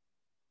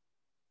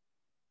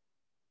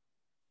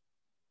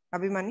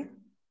 Abhimanyu?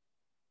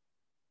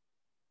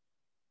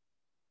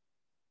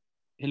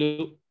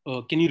 Hello,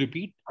 can you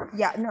repeat?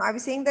 Yeah, no, I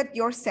was saying that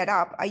your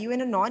setup, are you in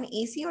a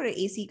non-AC or an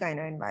AC kind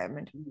of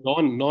environment?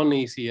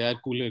 Non-AC, yeah,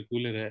 cooler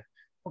hai.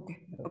 Okay.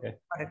 Got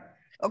it.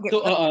 Okay.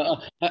 So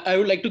I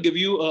would like to give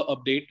you an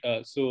update.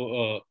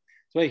 So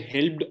I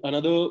helped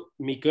another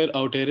maker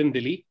out here in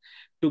Delhi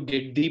to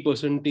get the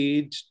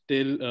percentage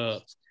till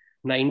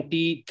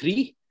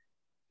 93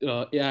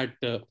 at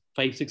 5-6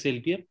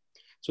 LPM.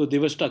 So they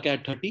were stuck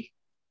at 30.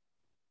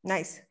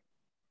 Nice.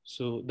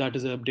 So that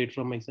is an update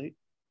from my side.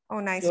 Oh,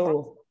 nice.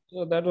 So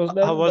that was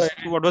done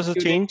what was the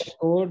change?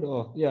 Code?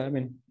 Or, yeah, I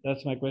mean,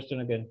 that's my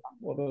question again.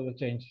 What was the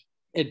change?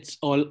 It's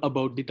all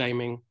about the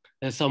timing.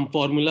 There's some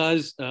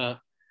formulas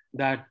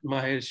that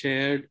Mahir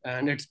shared,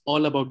 and it's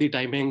all about the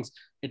timings.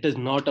 It is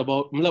not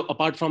about,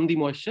 apart from the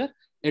moisture,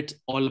 it's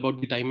all about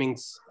the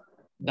timings.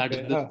 That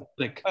is the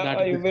trick.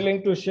 Are you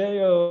willing to share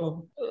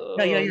your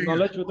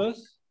knowledge with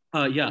us?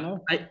 Yeah,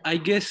 I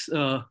guess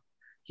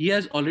he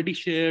has already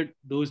shared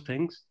those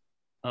things.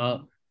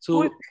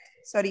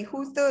 Sorry,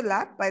 who's the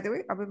lab, by the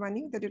way,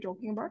 Abhimanyu, that you're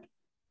talking about?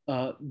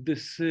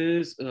 This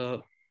is,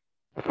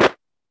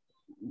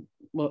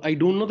 I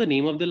don't know the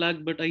name of the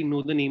lab, but I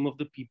know the name of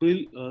the people.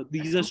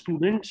 These are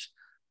students.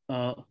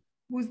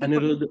 Who's the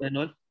Anirudh and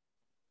all.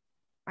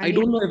 I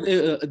don't know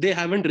if they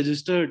haven't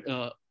registered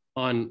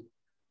on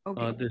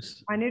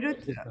this.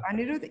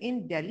 Anirudh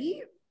in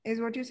Delhi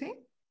is what you're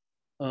saying?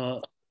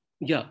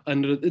 Yeah,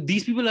 Anirudh.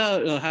 These people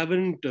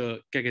haven't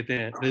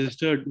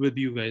registered with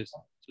you guys,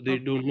 so they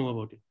don't know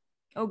about it.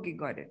 Okay,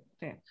 got it.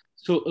 Yeah.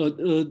 So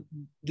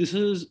this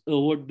is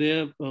what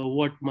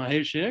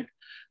Mahir shared,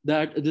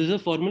 that this is a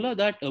formula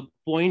that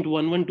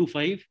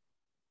 0.1125,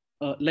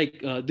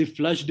 the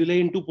flush delay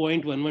into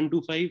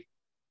 0.1125.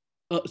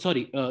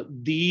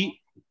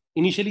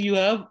 Initially you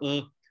have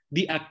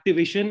the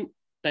activation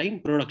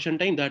time, production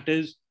time, that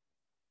is.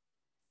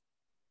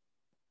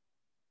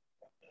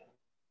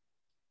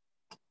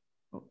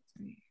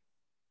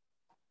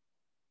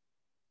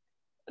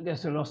 I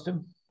guess you lost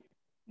him.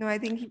 No, I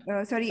think,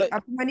 sorry,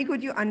 Abhimanyu,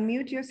 could you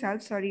unmute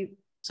yourself? Sorry.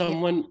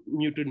 Someone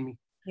muted me.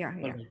 Yeah.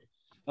 Right.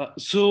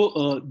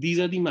 So these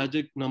are the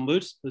magic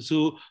numbers.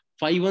 So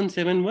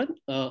 5171,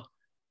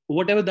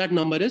 whatever that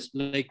number is,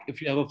 like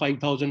if you have a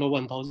 5,000 or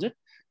 1,000,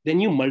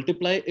 then you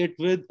multiply it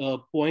with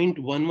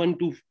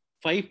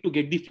 0.1125 to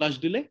get the flush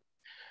delay.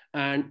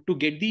 And to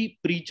get the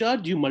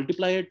pre-charge, you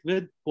multiply it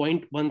with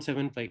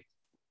 0.175.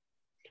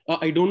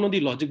 I don't know the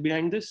logic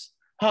behind this.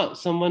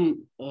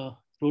 Someone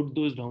wrote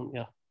those down.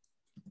 Yeah.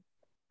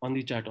 On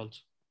the chat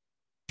also.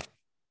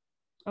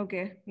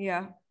 Okay,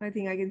 yeah, I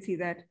think I can see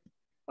that.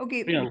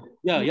 Okay.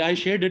 Yeah, I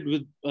shared it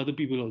with other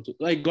people also.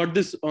 I got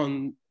this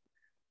on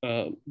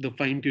the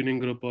fine-tuning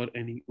group or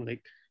any,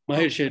 like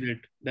Mahir shared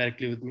it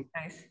directly with me.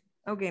 Nice.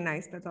 Okay,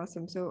 nice. That's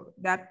awesome. So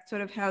that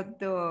sort of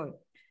helped the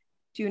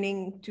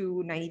tuning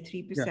to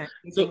 93%. Yeah.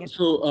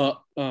 So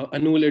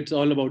Anul, it's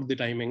all about the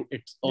timing.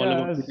 It's all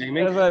about the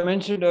timing. As I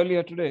mentioned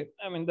earlier today,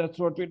 I mean, that's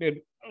what we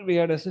did. We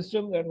had a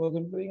system that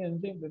wasn't doing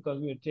anything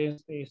because we had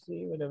changed the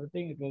AC and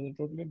everything. It was a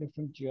totally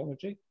different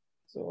geometry.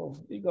 So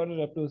we got it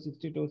up to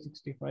 62,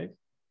 65.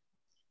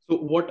 So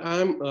what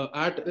I'm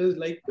at is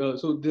like,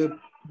 so the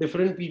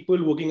different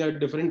people working at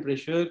different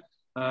pressure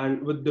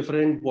and with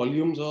different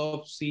volumes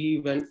of C.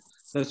 When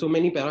there's so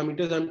many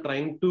parameters, I'm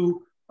trying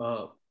to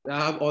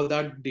have all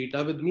that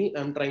data with me.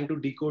 I'm trying to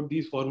decode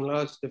these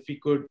formulas if we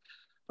could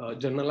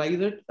generalize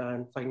it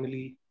and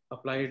finally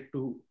apply it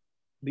to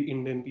the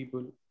Indian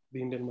people,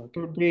 the Indian market.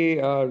 What would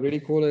be really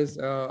cool is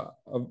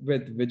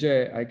with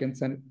Vijay, I can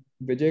send,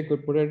 Vijay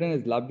could put it in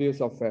his LabVIEW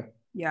software.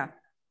 Yeah.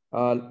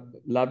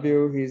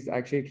 LabVIEW, he's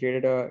actually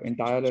created an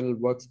entire little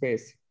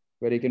workspace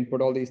where he can put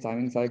all these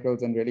timing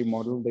cycles and really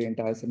model the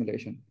entire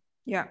simulation.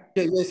 Yeah.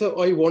 So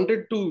I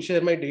wanted to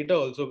share my data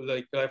also.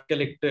 Like I've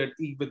collected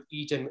with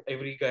each and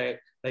every guy,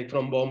 like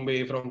from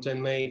Bombay, from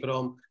Chennai,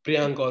 from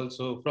Priyank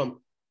also, from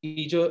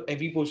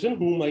every person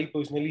whom I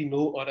personally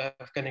know or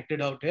have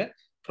connected out here,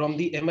 from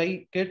the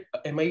MI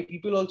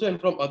people also,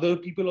 and from other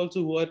people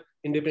also who are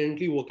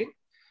independently working.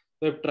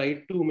 So I've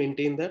tried to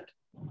maintain that.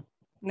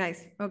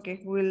 Nice.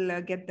 Okay,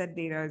 we'll get that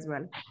data as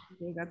well.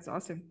 Okay, that's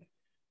awesome.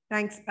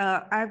 Thanks.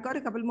 I've got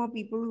a couple more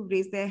people who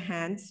raised their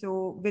hands.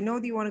 So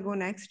Vinod, do you want to go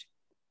next?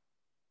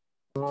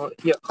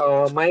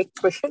 My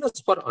question is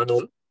for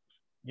Anul.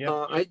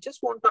 I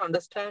just want to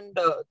understand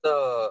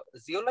the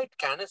zeolite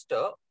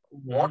canister.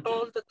 What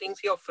all the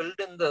things you have filled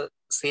in the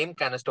same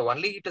canister?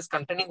 Only it is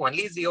containing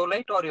only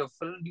zeolite, or you have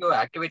filled your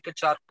activated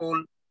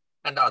charcoal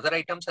and other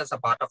items as a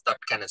part of that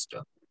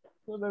canister?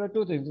 So there are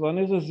two things. One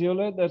is a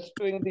zeolite that's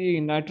doing the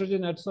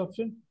nitrogen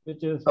adsorption,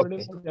 which is pretty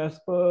much as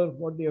per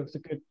what the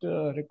Oxikit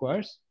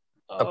requires.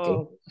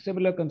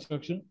 Similar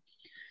construction.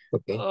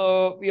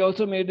 We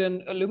also made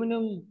an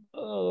aluminum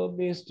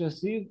based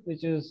sieve,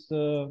 which is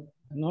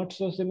not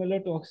so similar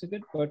to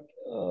Oxikit, but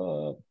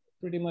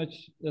pretty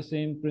much the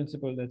same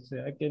principle. Let's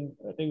say I think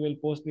we'll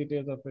post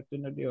details of it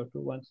in a day or two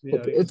once we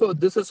are. So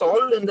this is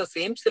all in the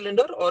same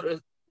cylinder,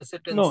 or Is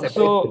it in No, separate?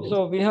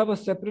 so we have a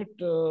separate,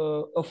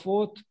 a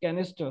fourth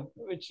canister,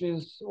 which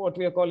is what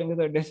we are calling as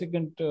a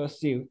desiccant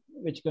sieve,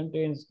 which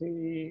contains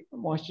the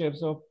moisture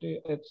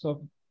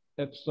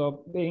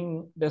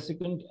absorbing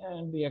desiccant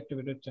and the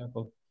activated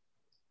charcoal.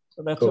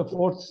 So that's a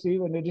fourth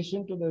sieve in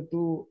addition to the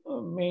two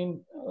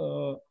main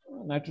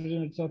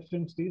nitrogen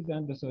absorption sieves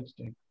and the surge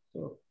tank.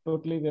 So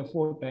totally we have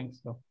 4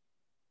 tanks now.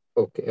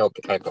 Okay,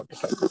 I got it.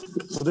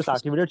 So this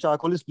activated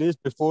charcoal is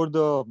placed before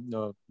the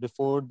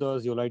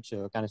zeolite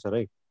canister,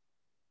 right?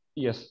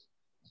 Yes,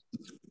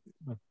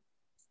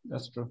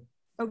 that's true.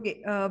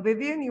 Okay,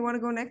 Vivian, you want to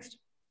go next?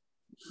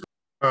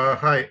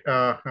 Hi,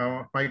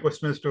 my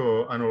question is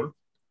to Anul.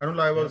 Anul,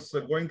 I was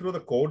going through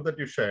the code that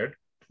you shared.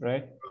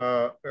 Right.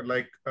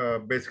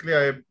 Basically,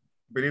 I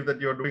believe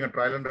that you're doing a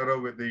trial and error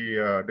with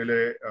the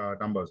delay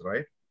numbers,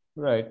 right?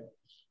 Right.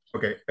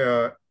 Okay.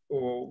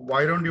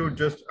 Why don't you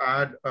just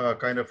add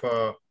kind of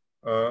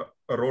a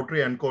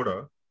rotary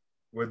encoder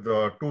with 2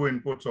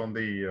 inputs on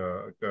the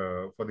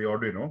for the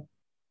Arduino,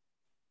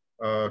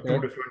 2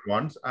 different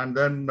ones, and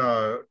then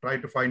try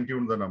to fine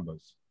tune the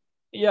numbers.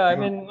 Yeah, I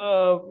mean,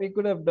 we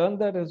could have done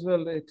that as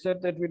well,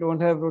 except that we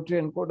don't have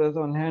rotary encoders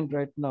on hand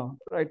right now.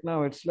 Right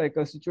now, it's like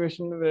a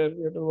situation where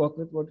we have to work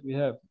with what we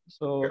have.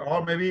 So,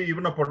 or maybe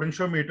even a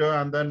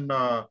potentiometer and then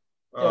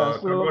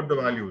convert the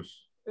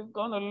values. We've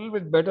gone a little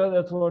bit better.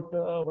 That's what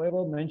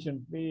Vaibhav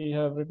mentioned. We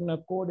have written a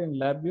code in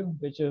LabVIEW,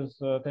 which is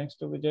thanks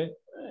to Vijay,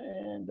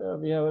 and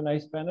we have a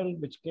nice panel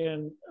which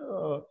can,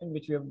 in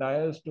which we have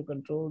dials to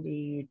control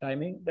the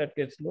timing that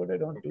gets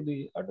loaded onto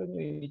the Arduino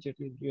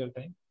immediately in real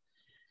time.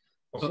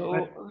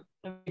 So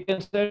we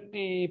can set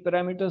the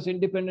parameters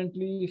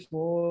independently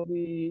for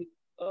the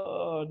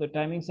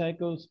timing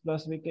cycles.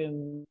 Plus, we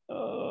can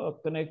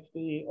connect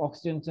the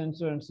oxygen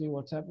sensor and see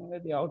what's happening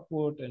at the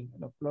output and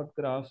plot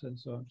graphs and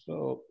so on.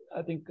 So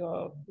I think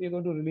we're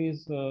going to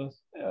release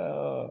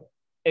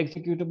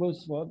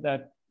executables for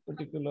that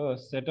particular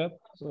setup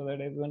so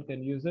that everyone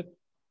can use it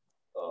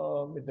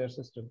with their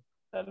system.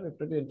 That'll be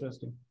pretty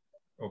interesting.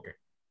 Okay,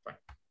 fine.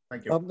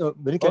 Thank you.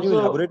 Vinny, can you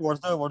elaborate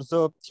what's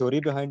the theory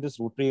behind this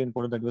rotary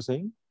encoder that you were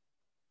saying?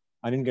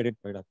 I didn't get it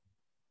right up.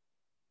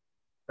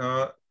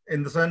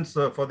 In the sense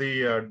for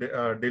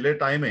the delay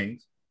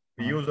timings,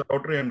 we use a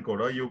rotary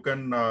encoder. You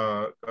can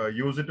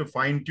use it to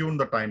fine tune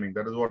the timing.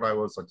 That is what I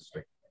was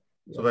suggesting.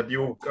 So that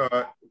you,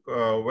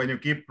 when you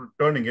keep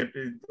turning it,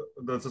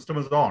 the system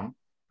is on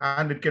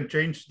and it can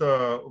change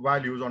the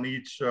values on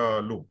each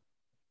loop.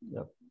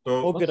 Yep.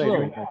 So,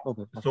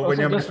 so when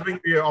you're measuring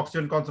the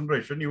oxygen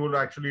concentration, you will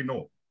actually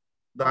know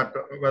that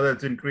whether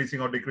it's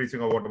increasing or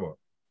decreasing or whatever.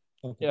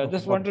 Yeah,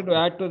 just wanted to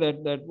add to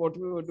that what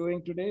we were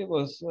doing today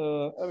was,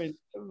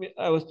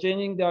 I was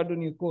changing the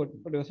Arduino code,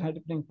 but it was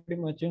happening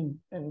pretty much in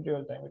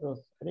real time. It was,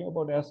 I think,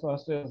 about as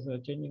fast as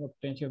changing a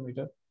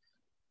potentiometer.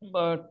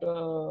 But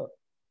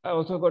I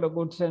also got a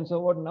good sense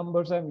of what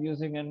numbers I'm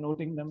using and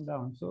noting them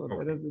down. So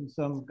there has been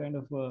some kind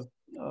of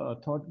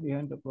thought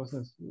behind the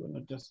process. We were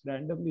not just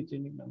randomly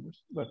changing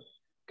numbers, but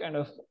kind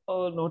of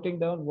noting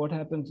down what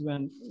happens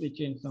when we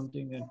change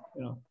something.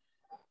 And,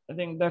 I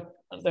think that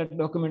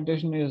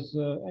documentation is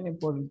an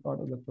important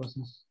part of the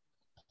process.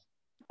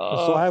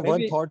 So I have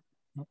one thought.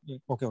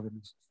 Okay.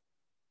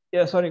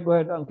 Yeah, sorry, go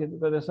ahead, Ankit,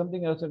 because there's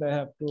something else that I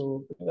have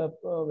to pick up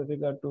with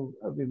regard to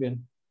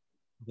Vivian.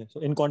 Okay, so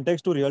in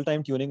context to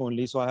real-time tuning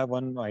only, so I have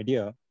one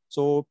idea.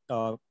 So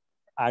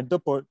at the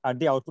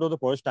output of the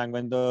purge tank,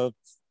 when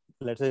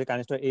let's say the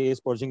canister A is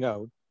purging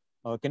out,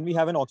 can we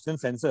have an oxygen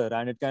sensor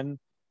and it can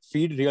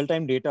feed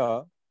real-time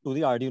data to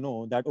the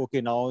Arduino that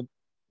now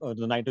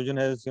the nitrogen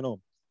has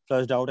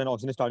flushed out and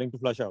oxygen is starting to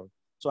flush out.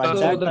 So at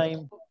that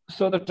time.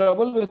 So the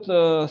trouble with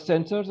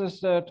sensors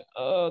is that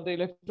the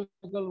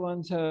electrical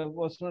ones have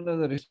what's known as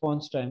a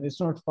response time.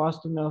 It's not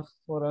fast enough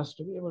for us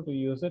to be able to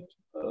use it.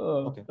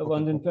 The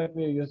ones in fact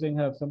we're using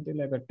have something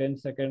like a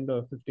 10-second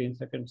or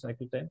 15-second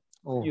cycle time.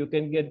 You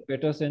can get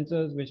better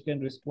sensors which can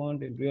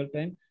respond in real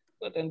time,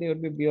 but then they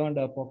would be beyond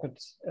our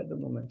pockets at the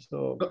moment.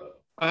 So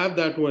I have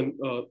that one,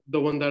 the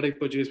one that I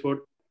purchased for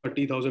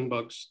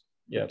 $30,000.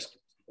 Yeah.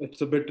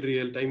 It's a bit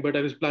real time, but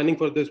I was planning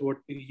for this, what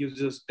he was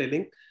just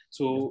telling.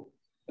 So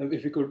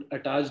if we could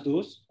attach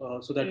those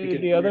so that we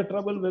can. The other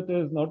trouble with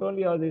is not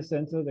only are these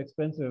sensors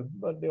expensive,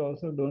 but they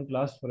also don't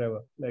last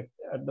forever. Like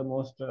at the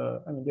most,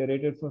 they're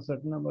rated for a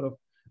certain number of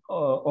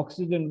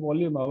oxygen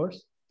volume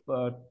hours,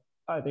 but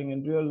I think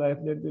in real life,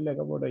 they'd be like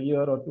about a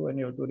year or two and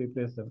you have to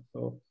replace them.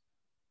 So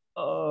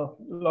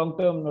long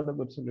term, not a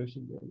good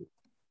solution really.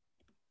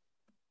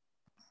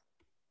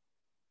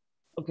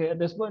 Okay, at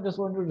this point, just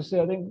wanted to say,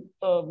 I think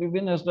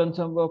Vivian has done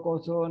some work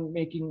also on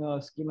making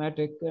a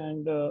schematic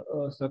and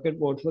a circuit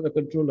board for the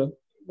controller,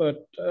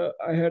 but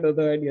I had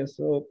other ideas.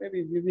 So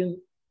maybe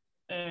Vivian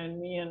and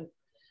me, and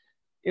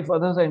if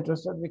others are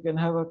interested, we can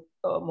have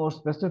a more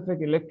specific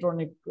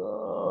electronic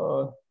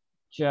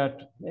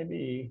chat,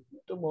 maybe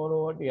tomorrow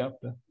or the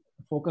after.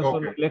 Focus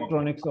on the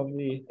electronics of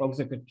the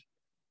Oxikit.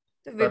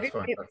 So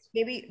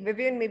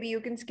Vivian, maybe you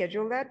can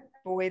schedule that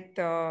with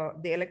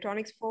the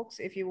electronics folks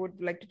if you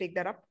would like to take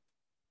that up.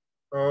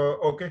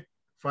 Okay,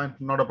 fine,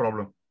 not a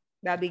problem.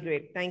 That'd be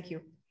great. Thank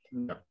you.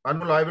 Yeah.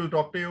 Anul, I will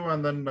talk to you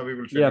and then we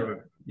will schedule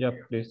it. Yeah,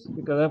 please.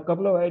 Because I have a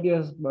couple of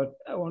ideas, but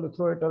I want to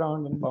throw it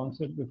around and bounce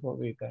it before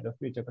we kind of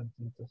reach a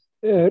consensus.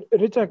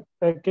 Richard,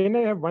 can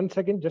I have 1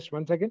 second? Just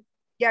 1 second.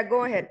 Yeah,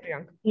 go ahead,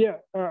 Priyank. Yeah,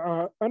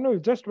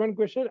 Anul, just one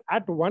question.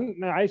 At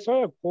one, I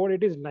saw a code.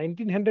 It is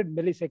 1900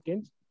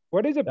 milliseconds.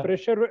 What is the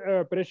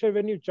pressure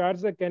when you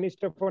charge the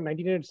canister for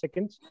 1900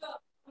 seconds?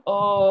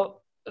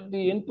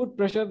 The input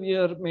pressure we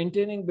are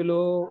maintaining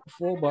below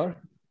 4 bar.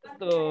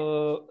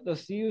 The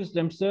CUs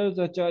themselves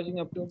are charging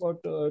up to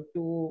about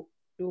 2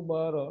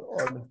 bar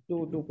or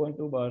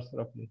 2.2 bars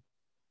roughly.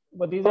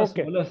 But these are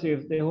smaller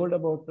CUs. They hold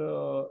about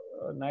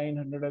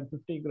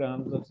 950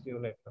 grams of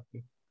zeolite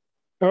roughly.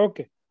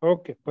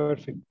 Okay,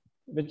 perfect.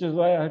 Which is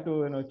why I had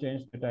to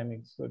change the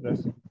timings to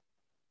address it.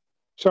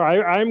 So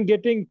I'm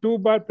getting 2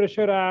 bar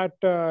pressure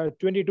at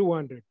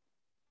 2200,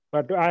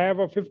 but I have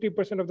a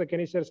 50% of the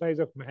canister size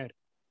of Meher.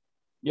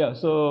 Yeah,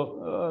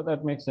 so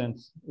that makes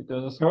sense.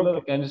 Because a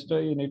smaller canister,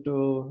 you need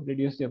to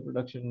reduce your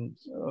production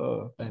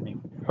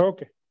timing.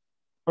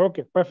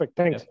 Okay, perfect.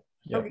 Thanks.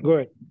 Yeah. Okay. Go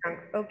ahead.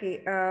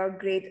 Okay,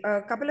 great.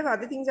 A couple of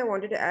other things I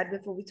wanted to add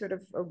before we sort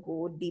of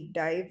go deep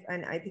dive.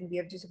 And I think we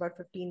have just about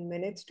 15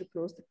 minutes to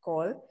close the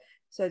call.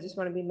 So I just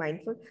want to be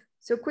mindful.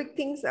 So quick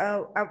things,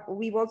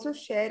 we've also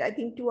shared, I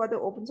think, 2 other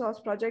open source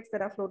projects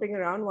that are floating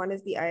around. One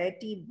is the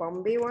IIT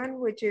Bombay one,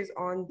 which is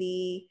on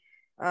the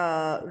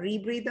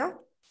rebreather,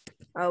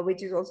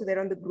 which is also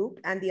there on the group.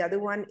 And the other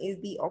one is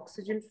the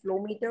oxygen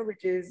flow meter,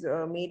 which is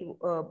made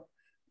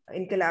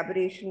in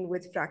collaboration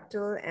with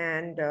Fractal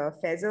and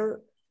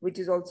Fezzle, which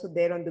is also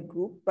there on the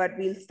group. But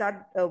we'll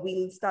share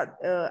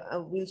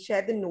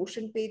the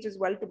Notion page as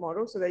well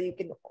tomorrow so that you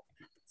can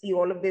see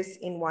all of this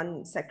in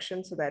one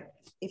section, so that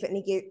if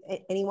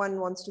anyone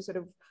wants to sort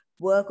of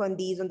work on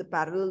these on the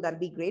parallel, that'd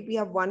be great. We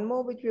have one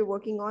more which we're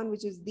working on,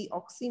 which is the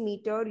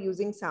oximeter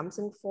using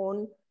Samsung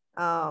phone,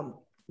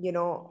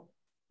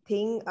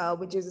 thing,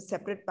 which is a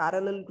separate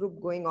parallel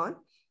group going on.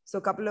 So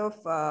a couple of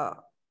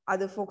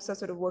other folks are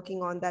sort of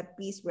working on that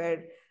piece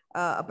where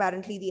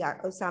apparently the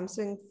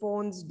Samsung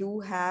phones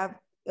do have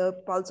a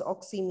pulse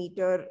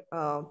oximeter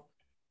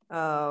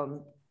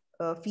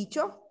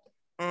feature.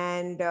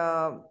 And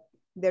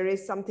there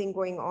is something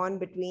going on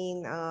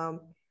between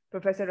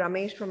Professor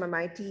Ramesh from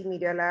MIT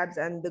Media Labs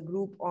and the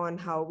group on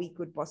how we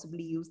could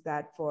possibly use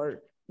that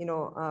for, a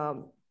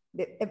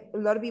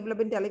lot of people have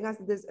been telling us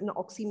that there's an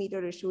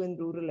oximeter issue in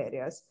rural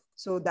areas.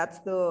 So that's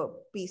the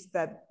piece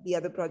that the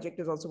other project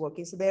is also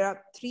working. So there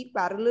are 3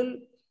 parallel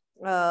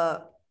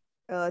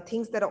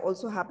things that are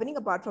also happening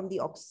apart from the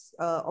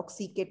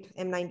Oxikit,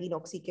 M19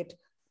 Oxikit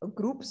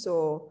group.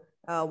 So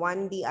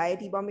one, the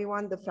IIT Bombay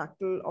one, the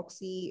Fractal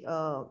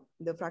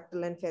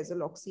and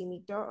Fezzle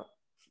oximeter,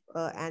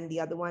 and the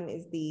other one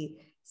is the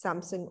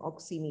Samsung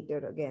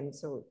oximeter again.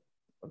 So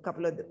a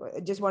couple of,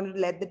 just wanted to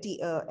let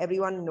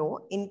everyone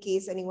know, in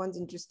case anyone's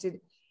interested,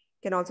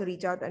 can also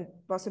reach out, and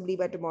possibly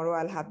by tomorrow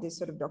I'll have this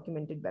sort of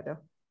documented better.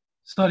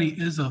 Sorry,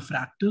 is a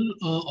Fractal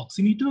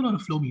oximeter or a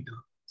flow meter?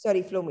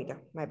 Sorry, flow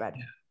meter, my bad.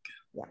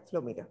 Yeah,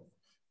 flow meter.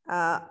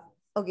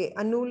 Okay,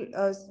 Anul,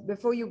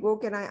 before you go,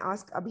 can I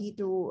ask Abhi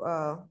to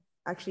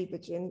actually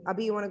pitch in?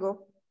 Abhi, you want to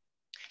go?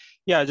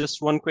 Yeah,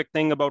 just one quick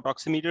thing about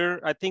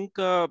oximeter. I think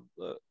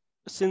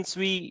since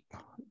we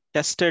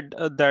tested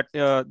that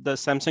the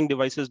Samsung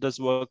devices does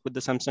work with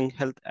the Samsung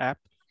Health app,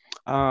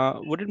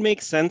 would it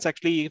make sense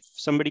actually if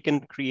somebody can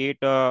create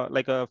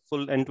like a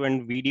full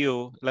end-to-end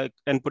video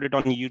and put it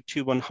on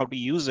YouTube on how to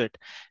use it,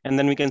 and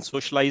then we can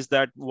socialize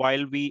that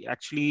while we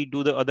actually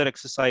do the other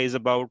exercise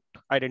about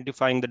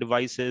identifying the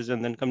devices,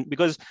 and then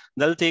because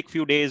they'll take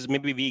few days,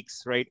 maybe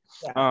weeks, right?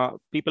 Yeah.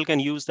 People can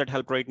use that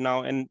help right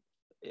now, and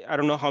I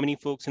don't know how many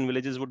folks in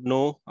villages would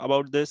know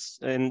about this,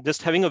 and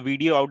just having a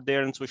video out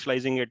there and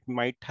socializing it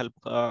might help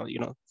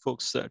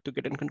folks to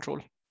get in control.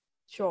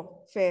 Sure,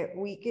 fair.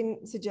 We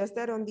can suggest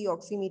that on the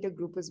oximeter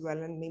group as well,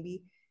 and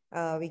maybe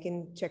we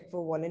can check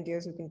for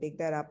volunteers who can take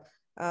that up.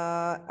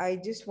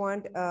 I just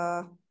want,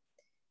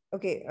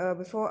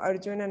 before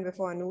Arjun and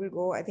before Anul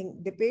go, I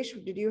think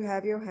Dipesh, did you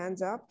have your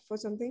hands up for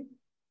something?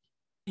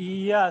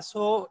 Yeah,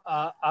 so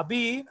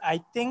Abhi,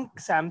 I think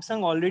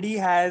Samsung already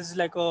has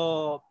like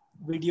a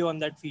video on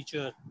that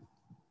feature.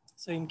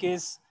 So in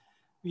case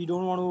we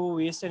don't want to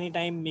waste any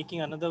time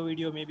making another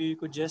video, maybe we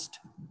could just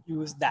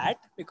use that,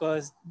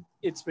 because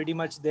it's pretty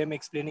much them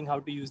explaining how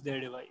to use their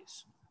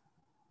device.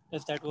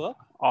 Does that work?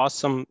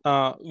 Awesome.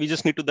 We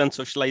just need to then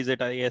socialize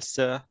it, I guess,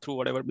 through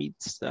whatever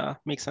means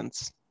makes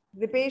sense.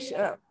 Dipesh,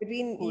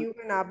 between you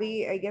and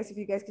Abhi, I guess if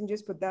you guys can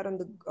just put that on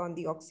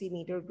the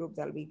oximeter group,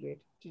 that'll be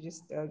great to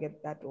just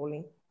get that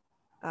rolling.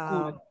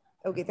 Cool.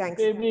 Okay, thanks.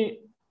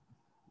 Maybe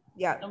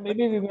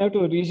we may have to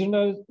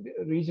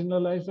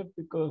regionalize it,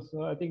 because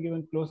I think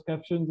even closed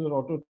captions or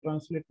auto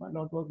translate might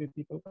not work if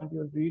people can't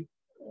even read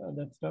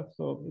that stuff.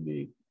 So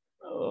maybe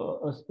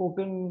a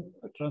spoken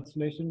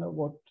translation of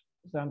what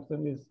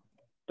Samsung is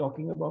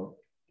talking about.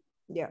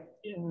 Yeah.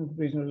 In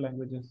regional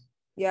languages.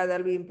 Yeah,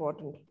 that'll be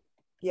important.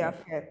 Yeah,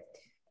 fair.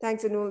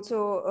 Thanks, Anul.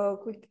 So,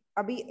 quick,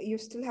 Abhi, you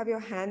still have your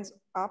hands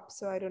up,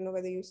 so I don't know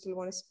whether you still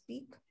want to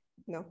speak.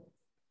 No.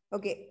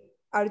 Okay,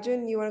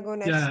 Arjun, you want to go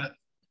next?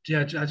 Yeah.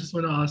 I just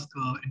want to ask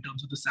in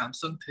terms of the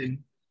Samsung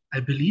thing. I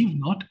believe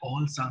not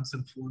all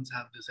Samsung phones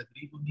have this. I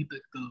believe only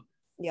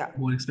the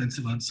more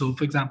expensive ones. So,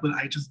 for example,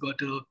 I just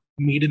got a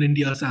made in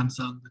India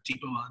Samsung, the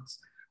cheaper ones.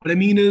 What I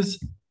mean is,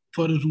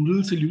 for a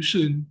rural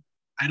solution,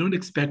 I don't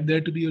expect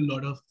there to be a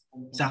lot of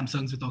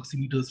Samsungs with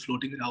oximeters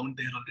floating around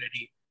there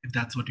already, if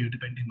that's what you're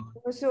depending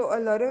on. So a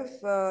lot of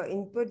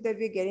input that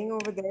we're getting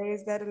over there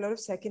is that a lot of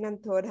second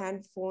and third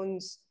hand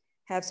phones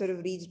have sort of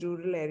reached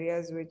rural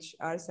areas, which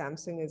are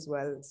Samsung as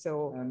well.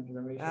 So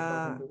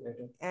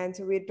and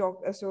so we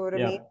talked. So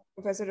Ramesh,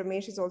 Professor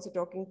Ramesh is also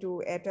talking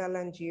to Airtel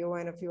and Jio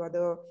and a few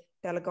other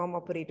telecom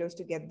operators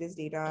to get this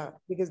data,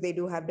 because they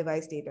do have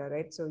device data,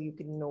 right? So you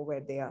can know where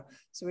they are.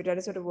 So we try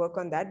to sort of work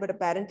on that. But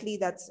apparently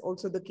that's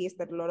also the case,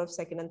 that a lot of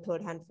second and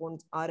third hand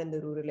phones are in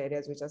the rural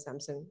areas, which are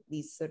Samsung,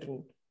 these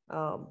certain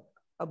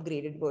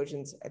upgraded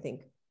versions, I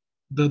think.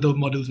 The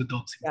models with the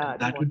oximeter.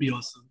 That would be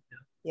awesome.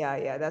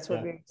 Yeah, that's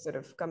what we're sort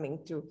of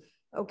coming to.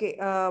 Okay,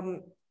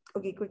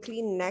 okay,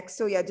 quickly next.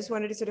 So yeah, just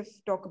wanted to sort of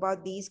talk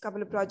about these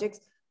couple of projects.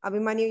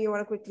 Abhimanyu, you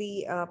want to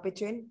quickly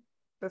pitch in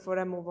before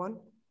I move on?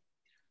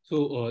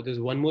 So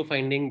there's one more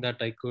finding that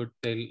I could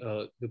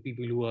tell the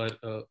people who are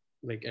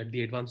like at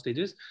the advanced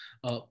stages.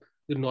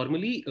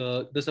 Normally,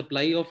 the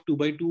supply of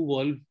 2x2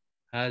 valve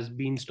has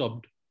been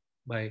stopped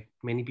by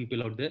many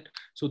people out there.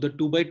 So the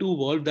 2x2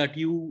 valve that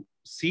you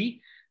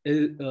see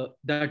is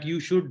that you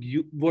should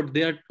what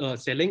they are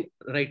selling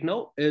right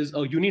now is a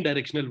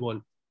unidirectional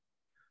valve,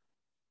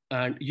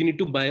 and you need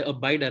to buy a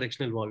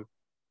bidirectional valve.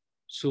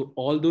 So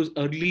all those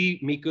early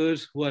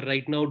makers who are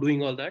right now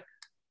doing all that,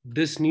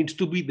 this needs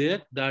to be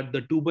there, that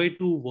the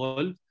 2x2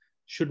 valve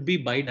should be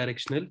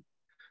bidirectional.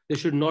 There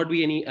should not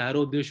be any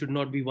arrow. There should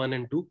not be 1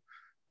 and 2.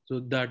 So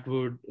that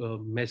would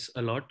mess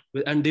a lot.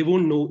 And they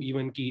won't know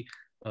even ki,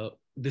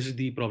 this is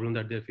the problem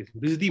that they're facing.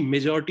 This is the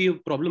majority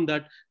of problem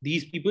that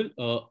these people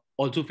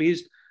also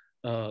faced.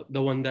 The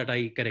one that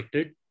I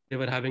corrected, they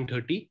were having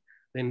 30,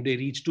 then they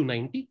reached to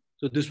 90.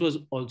 So this was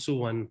also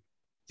one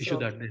issue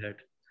that they had.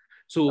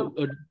 So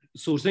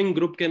sourcing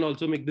group can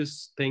also make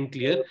this thing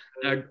clear,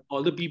 that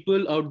all the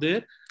people out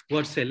there who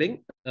are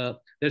selling,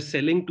 they're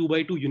selling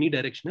 2x2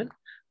 unidirectional.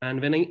 And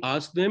when I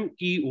ask them,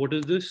 ki, what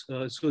is this?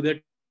 So they're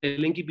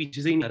telling ki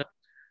piche se hi nahi aa raha.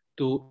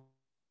 So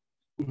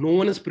no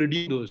one is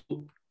producing those.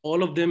 So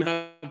all of them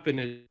have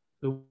finished.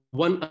 The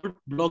one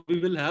block we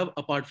will have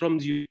apart from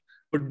you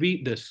would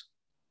be this.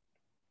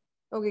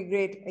 Okay,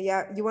 great.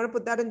 Yeah, you want to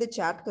put that in the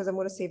chat, because I'm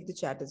going to save the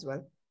chat as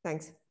well.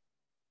 Thanks.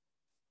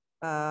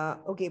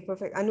 Okay,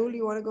 perfect. Anul,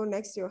 you want to go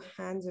next? Your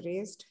hands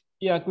raised.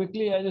 Yeah,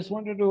 quickly, I just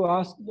wanted to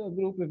ask the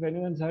group if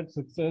anyone's had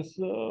success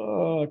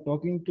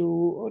talking to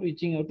or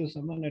reaching out to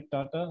someone at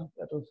Tata.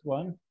 That was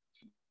one.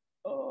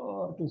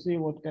 To see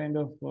what kind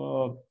of,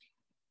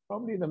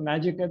 probably the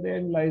magic at the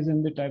end lies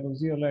in the type of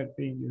zeolite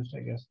being used,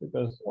 I guess,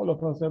 because all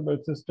of us have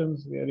built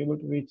systems. We are able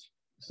to reach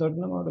a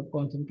certain amount of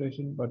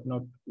concentration, but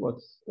not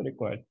what's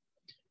required.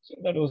 So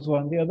that was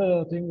one. The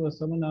other thing was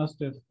someone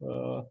asked if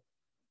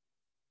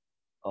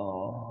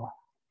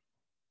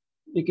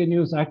we can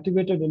use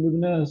activated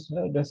alumina as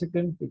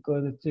desiccant,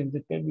 because it seems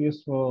it can be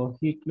used for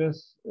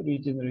heatless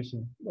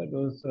regeneration. That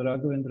was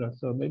Raghavendra.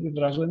 So maybe if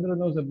Raghavendra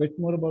knows a bit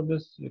more about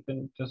this, you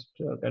can just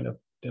kind of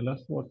tell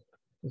us what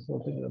this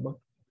whole thing is about.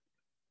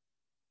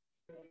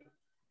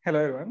 Hello,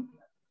 everyone.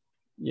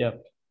 Yeah.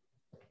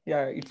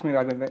 Yeah, it's me,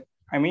 Raghavendra.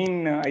 I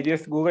mean, I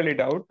just Googled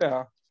it out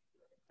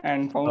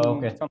and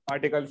found some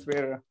articles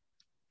where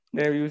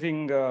they're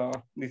using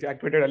this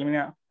activated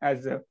alumina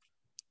as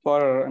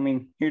for, I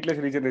mean, heatless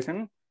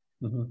regeneration.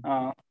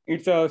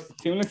 It's a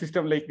similar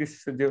system like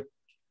this.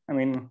 I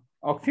mean,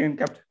 oxygen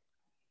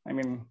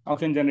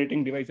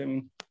generating device. I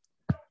mean,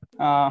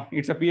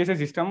 it's a PSA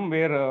system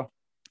where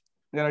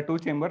there are 2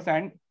 chambers,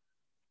 and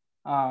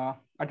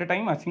at a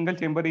time a single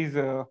chamber is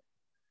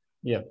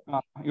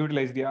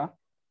utilized,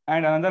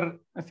 and another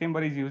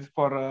chamber is used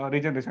for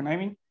regeneration. I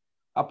mean,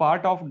 a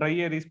part of dry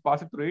air is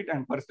passed through it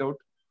and burst out.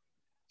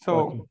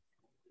 So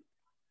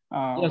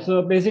yeah,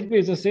 so basically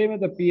it's the same as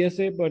the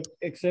PSA, but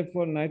except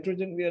for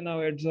nitrogen, we are now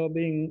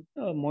absorbing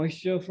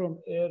moisture from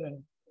air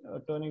and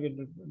turning it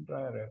into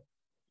drier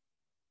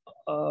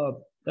air.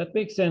 That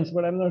makes sense,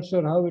 but I'm not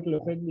sure how it will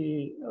affect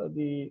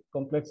the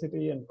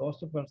complexity and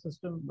cost of our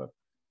system. But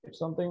it's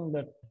something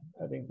that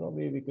I think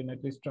probably we can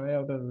at least try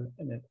out as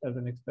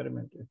an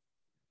experiment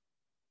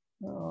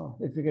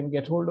if we can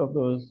get hold of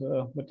those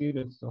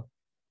materials. So.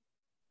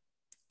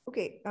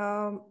 Okay.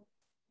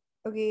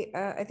 Okay.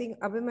 I think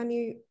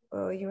Abhimanyu,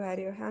 you had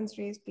your hands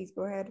raised. Please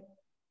go ahead.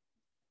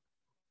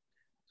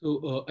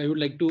 So I would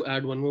like to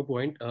add one more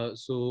point.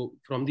 So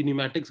from the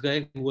pneumatics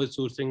guy who was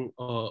sourcing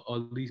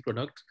all these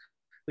products,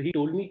 so he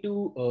told me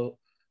to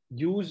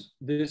use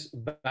this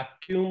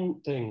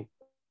vacuum thing,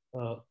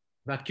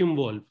 vacuum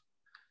valve.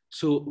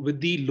 So with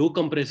the low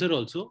compressor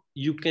also,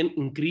 you can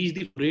increase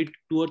the rate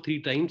 2 or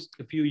 3 times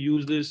if you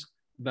use this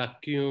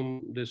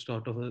vacuum, this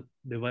sort of a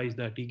device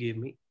that he gave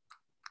me.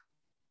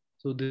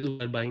 So this is what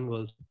we're buying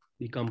also,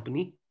 the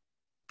company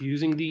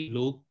using the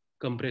low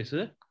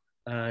compressor,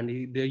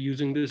 and they're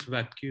using this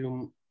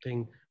vacuum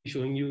thing,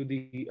 showing you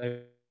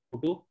the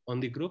photo on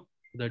the group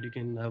so that you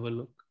can have a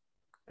look.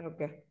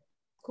 Okay,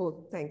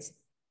 cool. Thanks.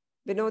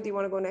 Vinod, you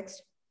want to go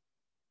next?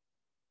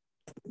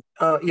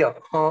 Yeah,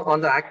 on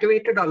the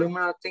activated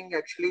alumina thing,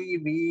 actually,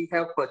 we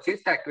have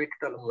purchased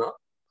activated alumina.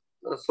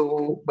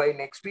 So by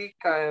next week,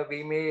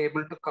 we may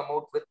able to come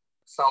out with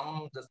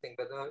some this thing,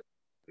 whether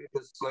it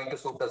is going to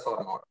suit us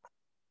or not.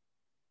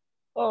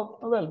 Oh,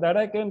 well, that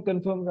I can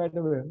confirm right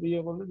away. We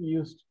have already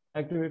used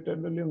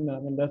activated alumina. I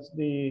mean, that's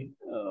the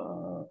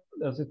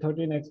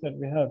 13X that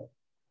we have,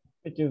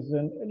 which is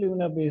an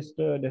alumina-based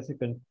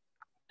desiccant.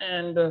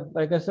 And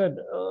like I said,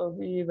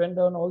 we went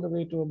down all the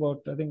way to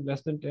about, I think,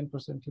 less than 10%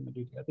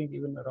 humidity. I think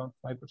even around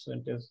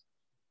 5% is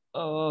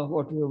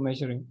what we were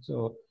measuring.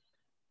 So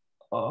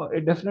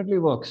it definitely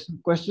works.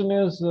 Question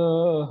is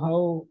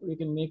how we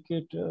can make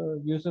it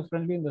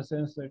user-friendly in the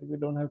sense that we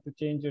don't have to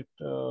change it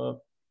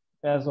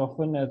as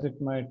often as it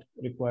might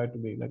require to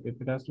be. Like if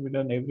it has to be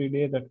done every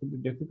day, that could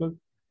be difficult.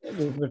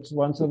 If it's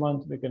once a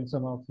month, we can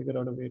somehow figure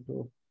out a way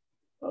to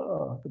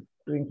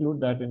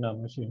include that in our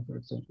machine, for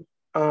example.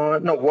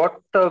 No,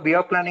 what we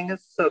are planning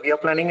is we are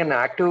planning an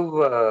active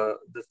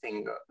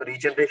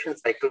regeneration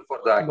cycle for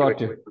the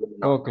activated.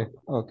 Okay,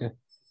 okay.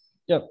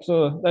 Yep.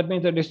 So that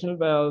means additional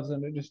valves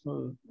and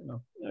additional,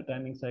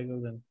 timing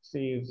cycles and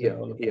saves and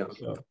all of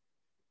that.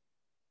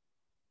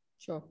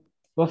 Sure.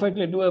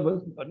 Perfectly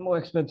doable, but more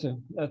expensive.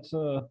 That's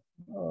a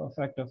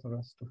factor for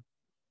us too.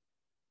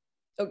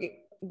 Okay,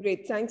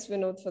 great. Thanks,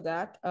 Vinod, for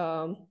that.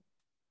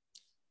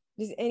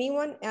 Does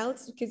anyone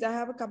else, because I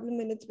have a couple of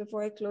minutes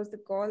before I close the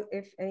call,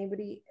 if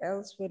anybody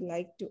else would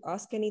like to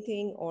ask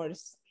anything or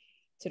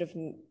sort of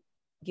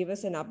give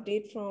us an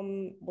update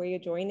from where you're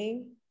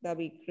joining, that'd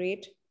be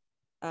great.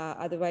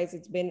 Otherwise,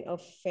 it's been a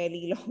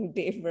fairly long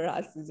day for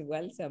us as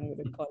well, so I'm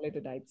going to call it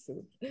a night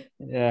soon.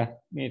 Yeah,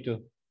 me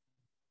too.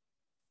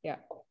 Yeah.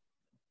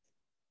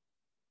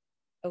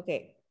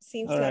 Okay.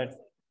 Seems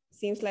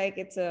like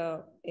it's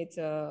a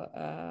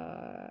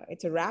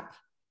wrap.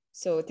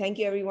 So thank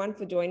you everyone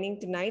for joining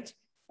tonight.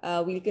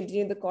 We'll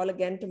continue the call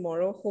again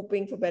tomorrow,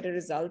 hoping for better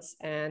results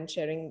and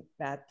sharing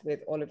that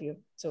with all of you.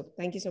 So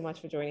thank you so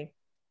much for joining.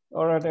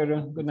 All right,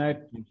 everyone. Good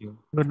night. Thank you.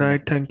 Good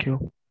night. Thank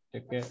you.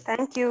 Take care.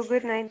 Thank you.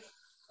 Good night.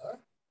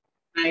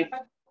 Night.